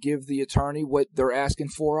hard or give the attorney what they're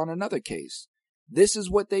asking for on another case. This is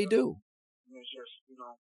what they do. It's just, you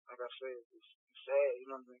know, like I said, it's sad, you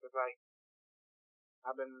know what I'm saying? Because, like,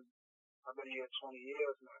 I've been here 20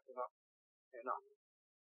 years now, you know.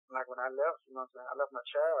 Like, when I left, you know what I'm saying, I left my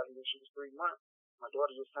child, she was 3 months. My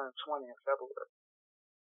daughter just turned 20 in February.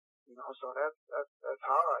 You know, so that's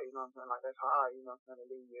hard, you know what I'm saying? Like, that's hard, you know what I'm saying, to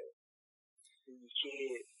leave your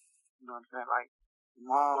kid, you know what I'm saying? Like,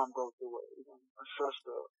 mom go through it, you know, my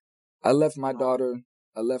sister. I left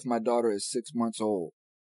my daughter at 6 months old,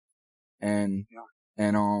 and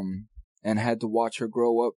had to watch her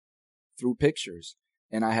grow up through pictures,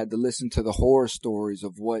 and I had to listen to the horror stories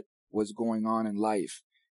of what was going on in life,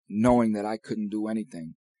 knowing that I couldn't do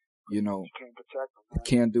anything, you know, can't protect them,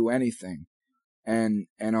 can't do anything, and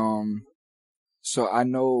so I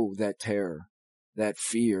know that terror, that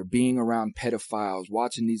fear, being around pedophiles,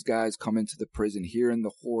 watching these guys come into the prison, hearing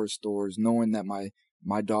the horror stories, knowing that my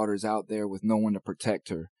daughter's out there with no one to protect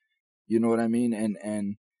her. You know what I mean?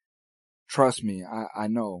 And trust me, I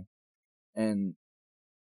know. And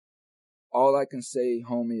all I can say,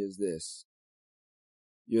 homie, is this.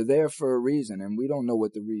 You're there for a reason, and we don't know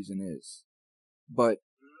what the reason is. But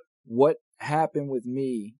what happened with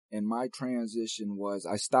me in my transition was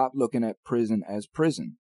I stopped looking at prison as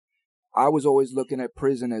prison. I was always looking at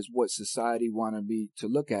prison as what society wanted me to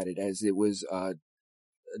look at it, as it was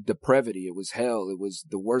depravity, it was hell, it was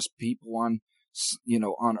the worst people on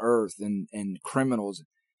earth, and criminals.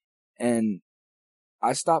 And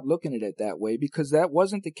I stopped looking at it that way because that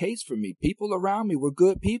wasn't the case for me. People around me were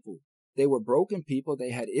good people. They were broken people.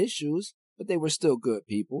 They had issues, but they were still good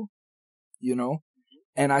people, you know?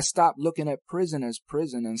 And I stopped looking at prison as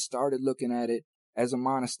prison and started looking at it as a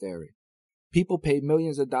monastery. People pay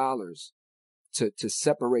millions of dollars to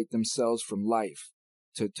separate themselves from life,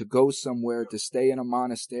 to go somewhere, to stay in a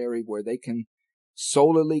monastery where they can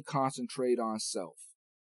solely concentrate on self.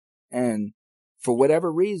 And for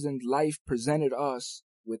whatever reason, life presented us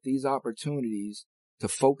with these opportunities to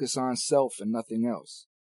focus on self and nothing else.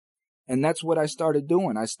 And that's what I started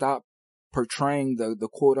doing. I stopped portraying the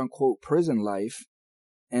quote unquote prison life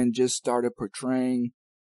and just started portraying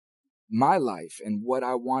my life and what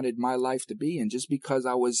I wanted my life to be. And just because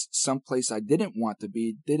I was someplace I didn't want to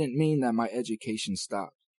be didn't mean that my education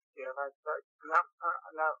stopped. Yeah, I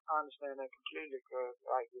understand that completely because,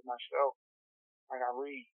 like, with myself, like, I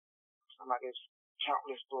read, like, there's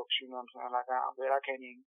countless books, you know what I'm saying? Like, I can't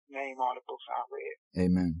even name all the books I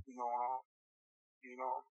read. Amen.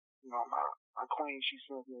 My queen, she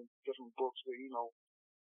sends me different books to, read to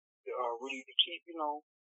keep, to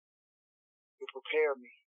prepare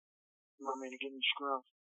me. You know what I mean, to give me strength,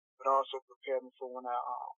 but also prepare me for when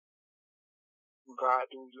when God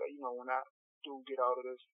do, when I do get out of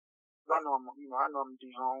this. I know I'm gonna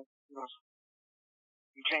be home.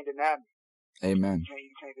 You can't deny me. Amen.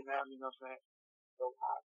 You can't deny me. You know what I'm saying? So,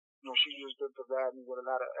 she used to provide me with a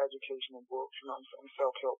lot of educational books. You know what I'm saying?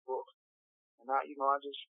 Self-help books, and I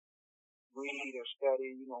just read and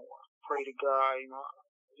study. Pray to God.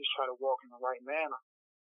 Just try to walk in the right manner.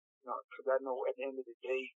 Because I know at the end of the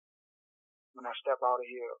day, when I step out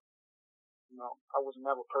of here, I was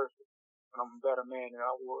never perfect, but I'm a better man than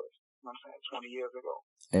I was, 20 years ago.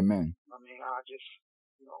 Amen. I mean, I just,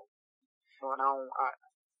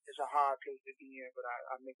 it's a hard place to be in, but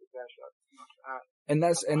I make the best of it.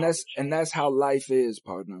 And that's how life is,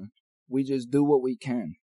 partner. We just do what we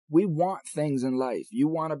can. We want things in life. You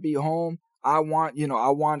want to be home. I want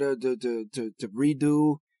to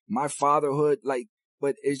redo my fatherhood,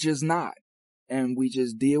 but it's just not. And we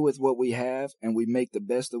just deal with what we have, and we make the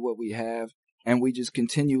best of what we have, and we just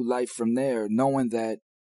continue life from there, knowing that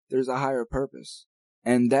there's a higher purpose.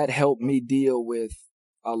 And that helped me deal with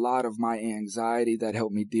a lot of my anxiety. That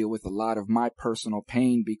helped me deal with a lot of my personal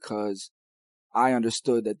pain, because I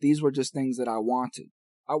understood that these were just things that I wanted.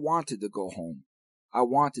 I wanted to go home. I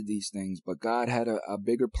wanted these things, but God had a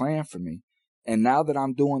bigger plan for me. And now that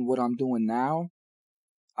I'm doing what I'm doing now,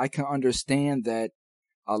 I can understand that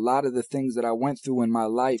a lot of the things that I went through in my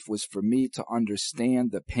life was for me to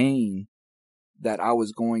understand the pain that I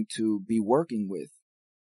was going to be working with.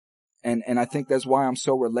 And I think that's why I'm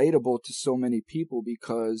so relatable to so many people,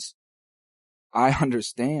 because I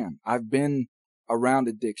understand. I've been around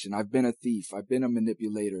addiction. I've been a thief. I've been a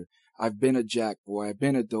manipulator. I've been a jack boy. I've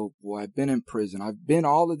been a dope boy. I've been in prison. I've been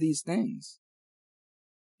all of these things,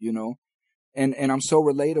 you know, and I'm so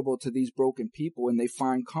relatable to these broken people, and they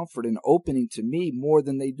find comfort in opening to me more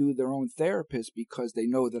than they do their own therapist, because they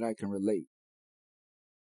know that I can relate.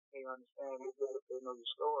 They understand, they know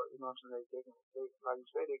your story, you know what I'm saying? They like you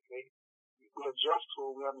said, we adjust to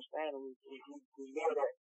it, we understand, and we know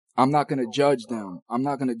that. I'm not going to judge them. I'm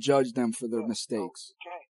not going to judge them for their mistakes. No, you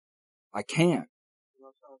can't. I can't. You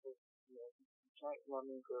know what I'm saying? You can't, you know what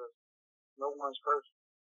I mean? Because no one's perfect.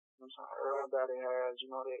 You know what I'm saying? Everybody has, you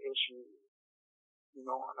know, their issues, you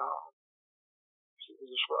know, and it's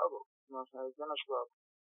a struggle. You know what I'm saying? It's been a struggle.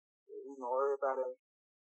 You know, everybody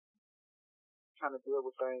kind of deal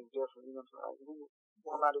with things different. You know what I'm saying? Who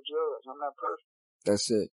am I to judge? I'm not perfect.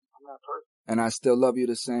 That's it. I'm not perfect. And I still love you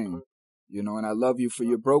the same. You know, and I love you for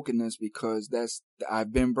your brokenness, because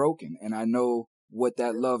I've been broken, and I know what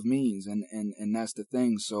that love means, and that's the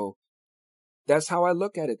thing. So that's how I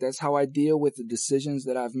look at it. That's how I deal with the decisions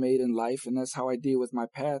that I've made in life, and that's how I deal with my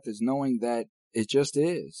path, is knowing that it just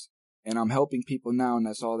is. And I'm helping people now, and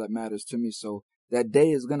that's all that matters to me. So that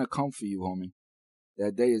day is going to come for you, homie.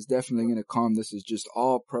 That day is definitely going to come. This is just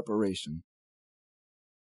all preparation.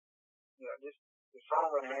 Yeah, this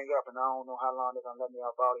phone gonna hang up, and I don't know how long they're gonna let me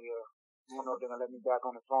up out of here. I don't know if they're gonna let me back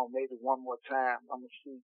on the phone. Maybe one more time. I'm gonna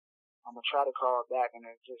see. I'm gonna try to call back, and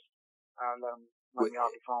then just let me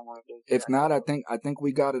off the phone. If not, I think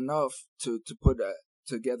we got enough to put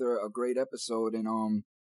together a great episode,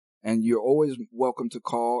 and you're always welcome to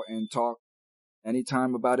call and talk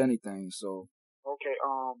anytime about anything. So okay,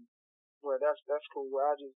 well that's cool.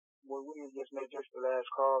 We can just make this the last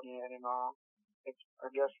call then, and I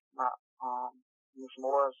guess my Miss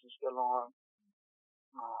Morris is still on.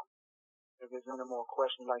 If there's any more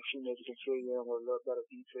questions, like she maybe can fill you in with a little better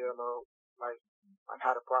detail of like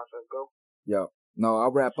how the process go. Yeah. No, I'll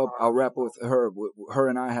wrap up with her. Her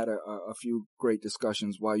and I had a few great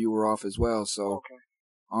discussions while you were off as well. So,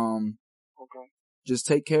 okay. Just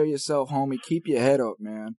take care of yourself, homie. Keep your head up,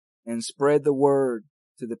 man, and spread the word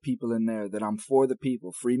to the people in there that I'm for the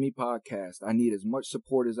people. Free Me Podcast. I need as much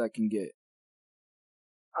support as I can get.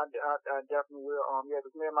 I definitely will. Yeah,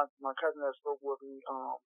 because me and my cousin that spoke with me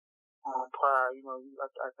prior, you know,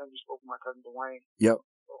 I think you spoke with my cousin Dwayne. Yep.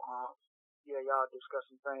 So yeah, y'all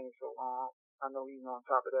discussing things. So I know he's on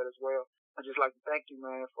top of that as well. I just like to thank you,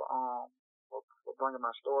 man, for bringing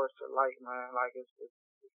my stories to light, man. Like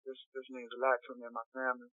this means a lot to me and my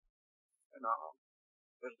family, and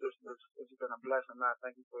this has been a blessing, man.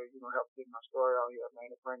 Thank you for helping get my story out here, man,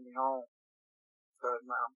 to bring me home, because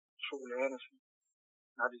man, I'm truly innocent.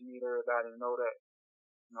 I just need everybody to know that,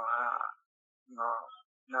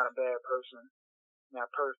 not a bad person,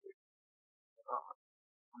 not perfect.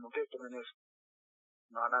 I'm a victim in this.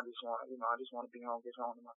 And I just want to be home, get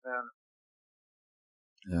home to my family.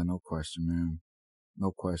 Yeah, no question, man.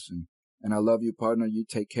 No question. And I love you, partner. You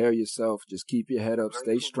take care of yourself. Just keep your head up,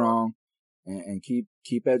 stay strong, and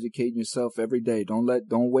keep educating yourself every day.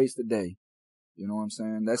 Don't waste a day. You know what I'm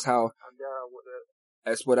saying? That's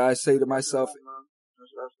what I say to myself.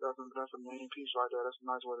 That's a main piece right there. That's a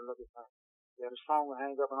nice way to look at things. Yeah, this phone will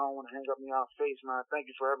hang up, and I don't want to hang up in your face, man. Thank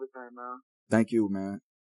you for everything, man. Thank you, man.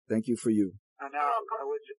 Thank you for you. And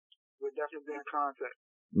we'll definitely be in contact.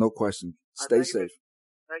 No question. Stay safe.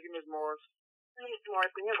 Thank you, Ms. Morris. Thank you, Ms.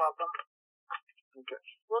 Morris, and you're welcome. Okay.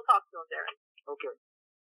 We'll talk soon, Derek. Okay.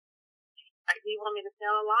 Do you want me to stay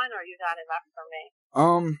on the line, or you got enough for me?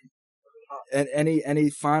 And any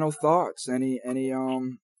final thoughts? Any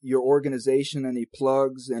your organization? Any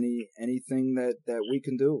plugs? Anything that we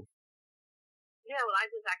can do? Yeah, well,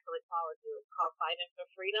 I just actually followed you. It's called Fighting for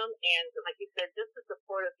Freedom, and like you said, just the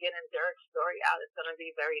support of getting Derek's story out is going to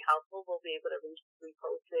be very helpful. We'll be able to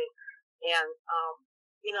repost it, and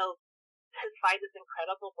his fight is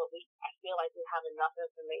incredible, but I feel like we have enough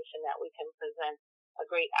information that we can present a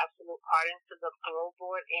great absolute pardon to the parole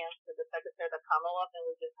board and to the Secretary of the Commonwealth, and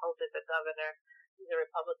we just hope that the governor He's a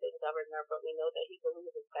Republican governor, but we know that he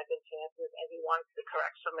believes in second chances and he wants to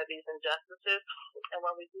correct some of these injustices. And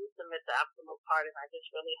when we do submit the absolute pardon, I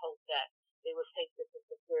just really hope that they will take this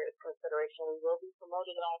into serious consideration. We will be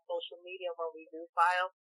promoted on social media when we do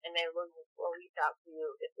file, and then we'll reach out to you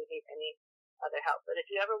if we need any other help. But if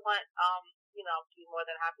you ever want, to be more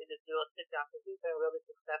than happy to do a sit down, because we've been really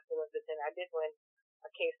successful with it. And I did win a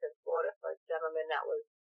case in Florida for a gentleman that was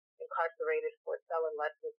incarcerated for selling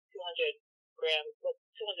less than $200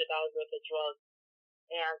 worth of drugs,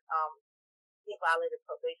 and he violated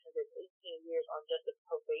probation, did 18 years on just a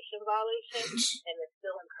probation violation, and is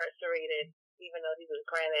still incarcerated, even though he was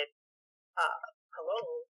granted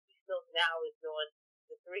parole. He still now is doing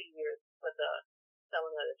the 3 years for the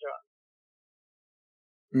selling of the drugs.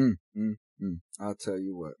 I'll tell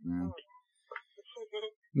you what, man.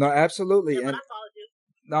 No, absolutely. Yeah, and I followed you.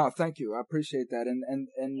 no, thank you. I appreciate that. And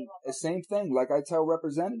the same thing, like I tell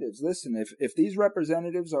representatives, listen, if these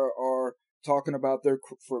representatives are talking about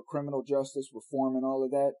for criminal justice reform and all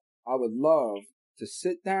of that, I would love to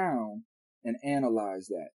sit down and analyze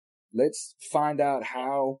that. Let's find out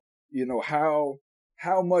how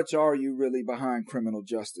much are you really behind criminal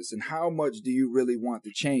justice and how much do you really want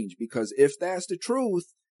to change? Because if that's the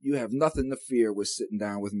truth, you have nothing to fear with sitting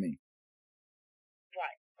down with me.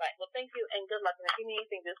 Right. Well, thank you and good luck. And if you need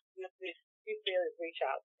anything, just feel free to reach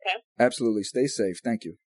out. Okay? Absolutely. Stay safe. Thank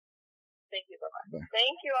you. Thank you. Bye-bye.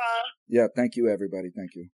 Thank you all. Yeah. Thank you, everybody.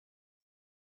 Thank you.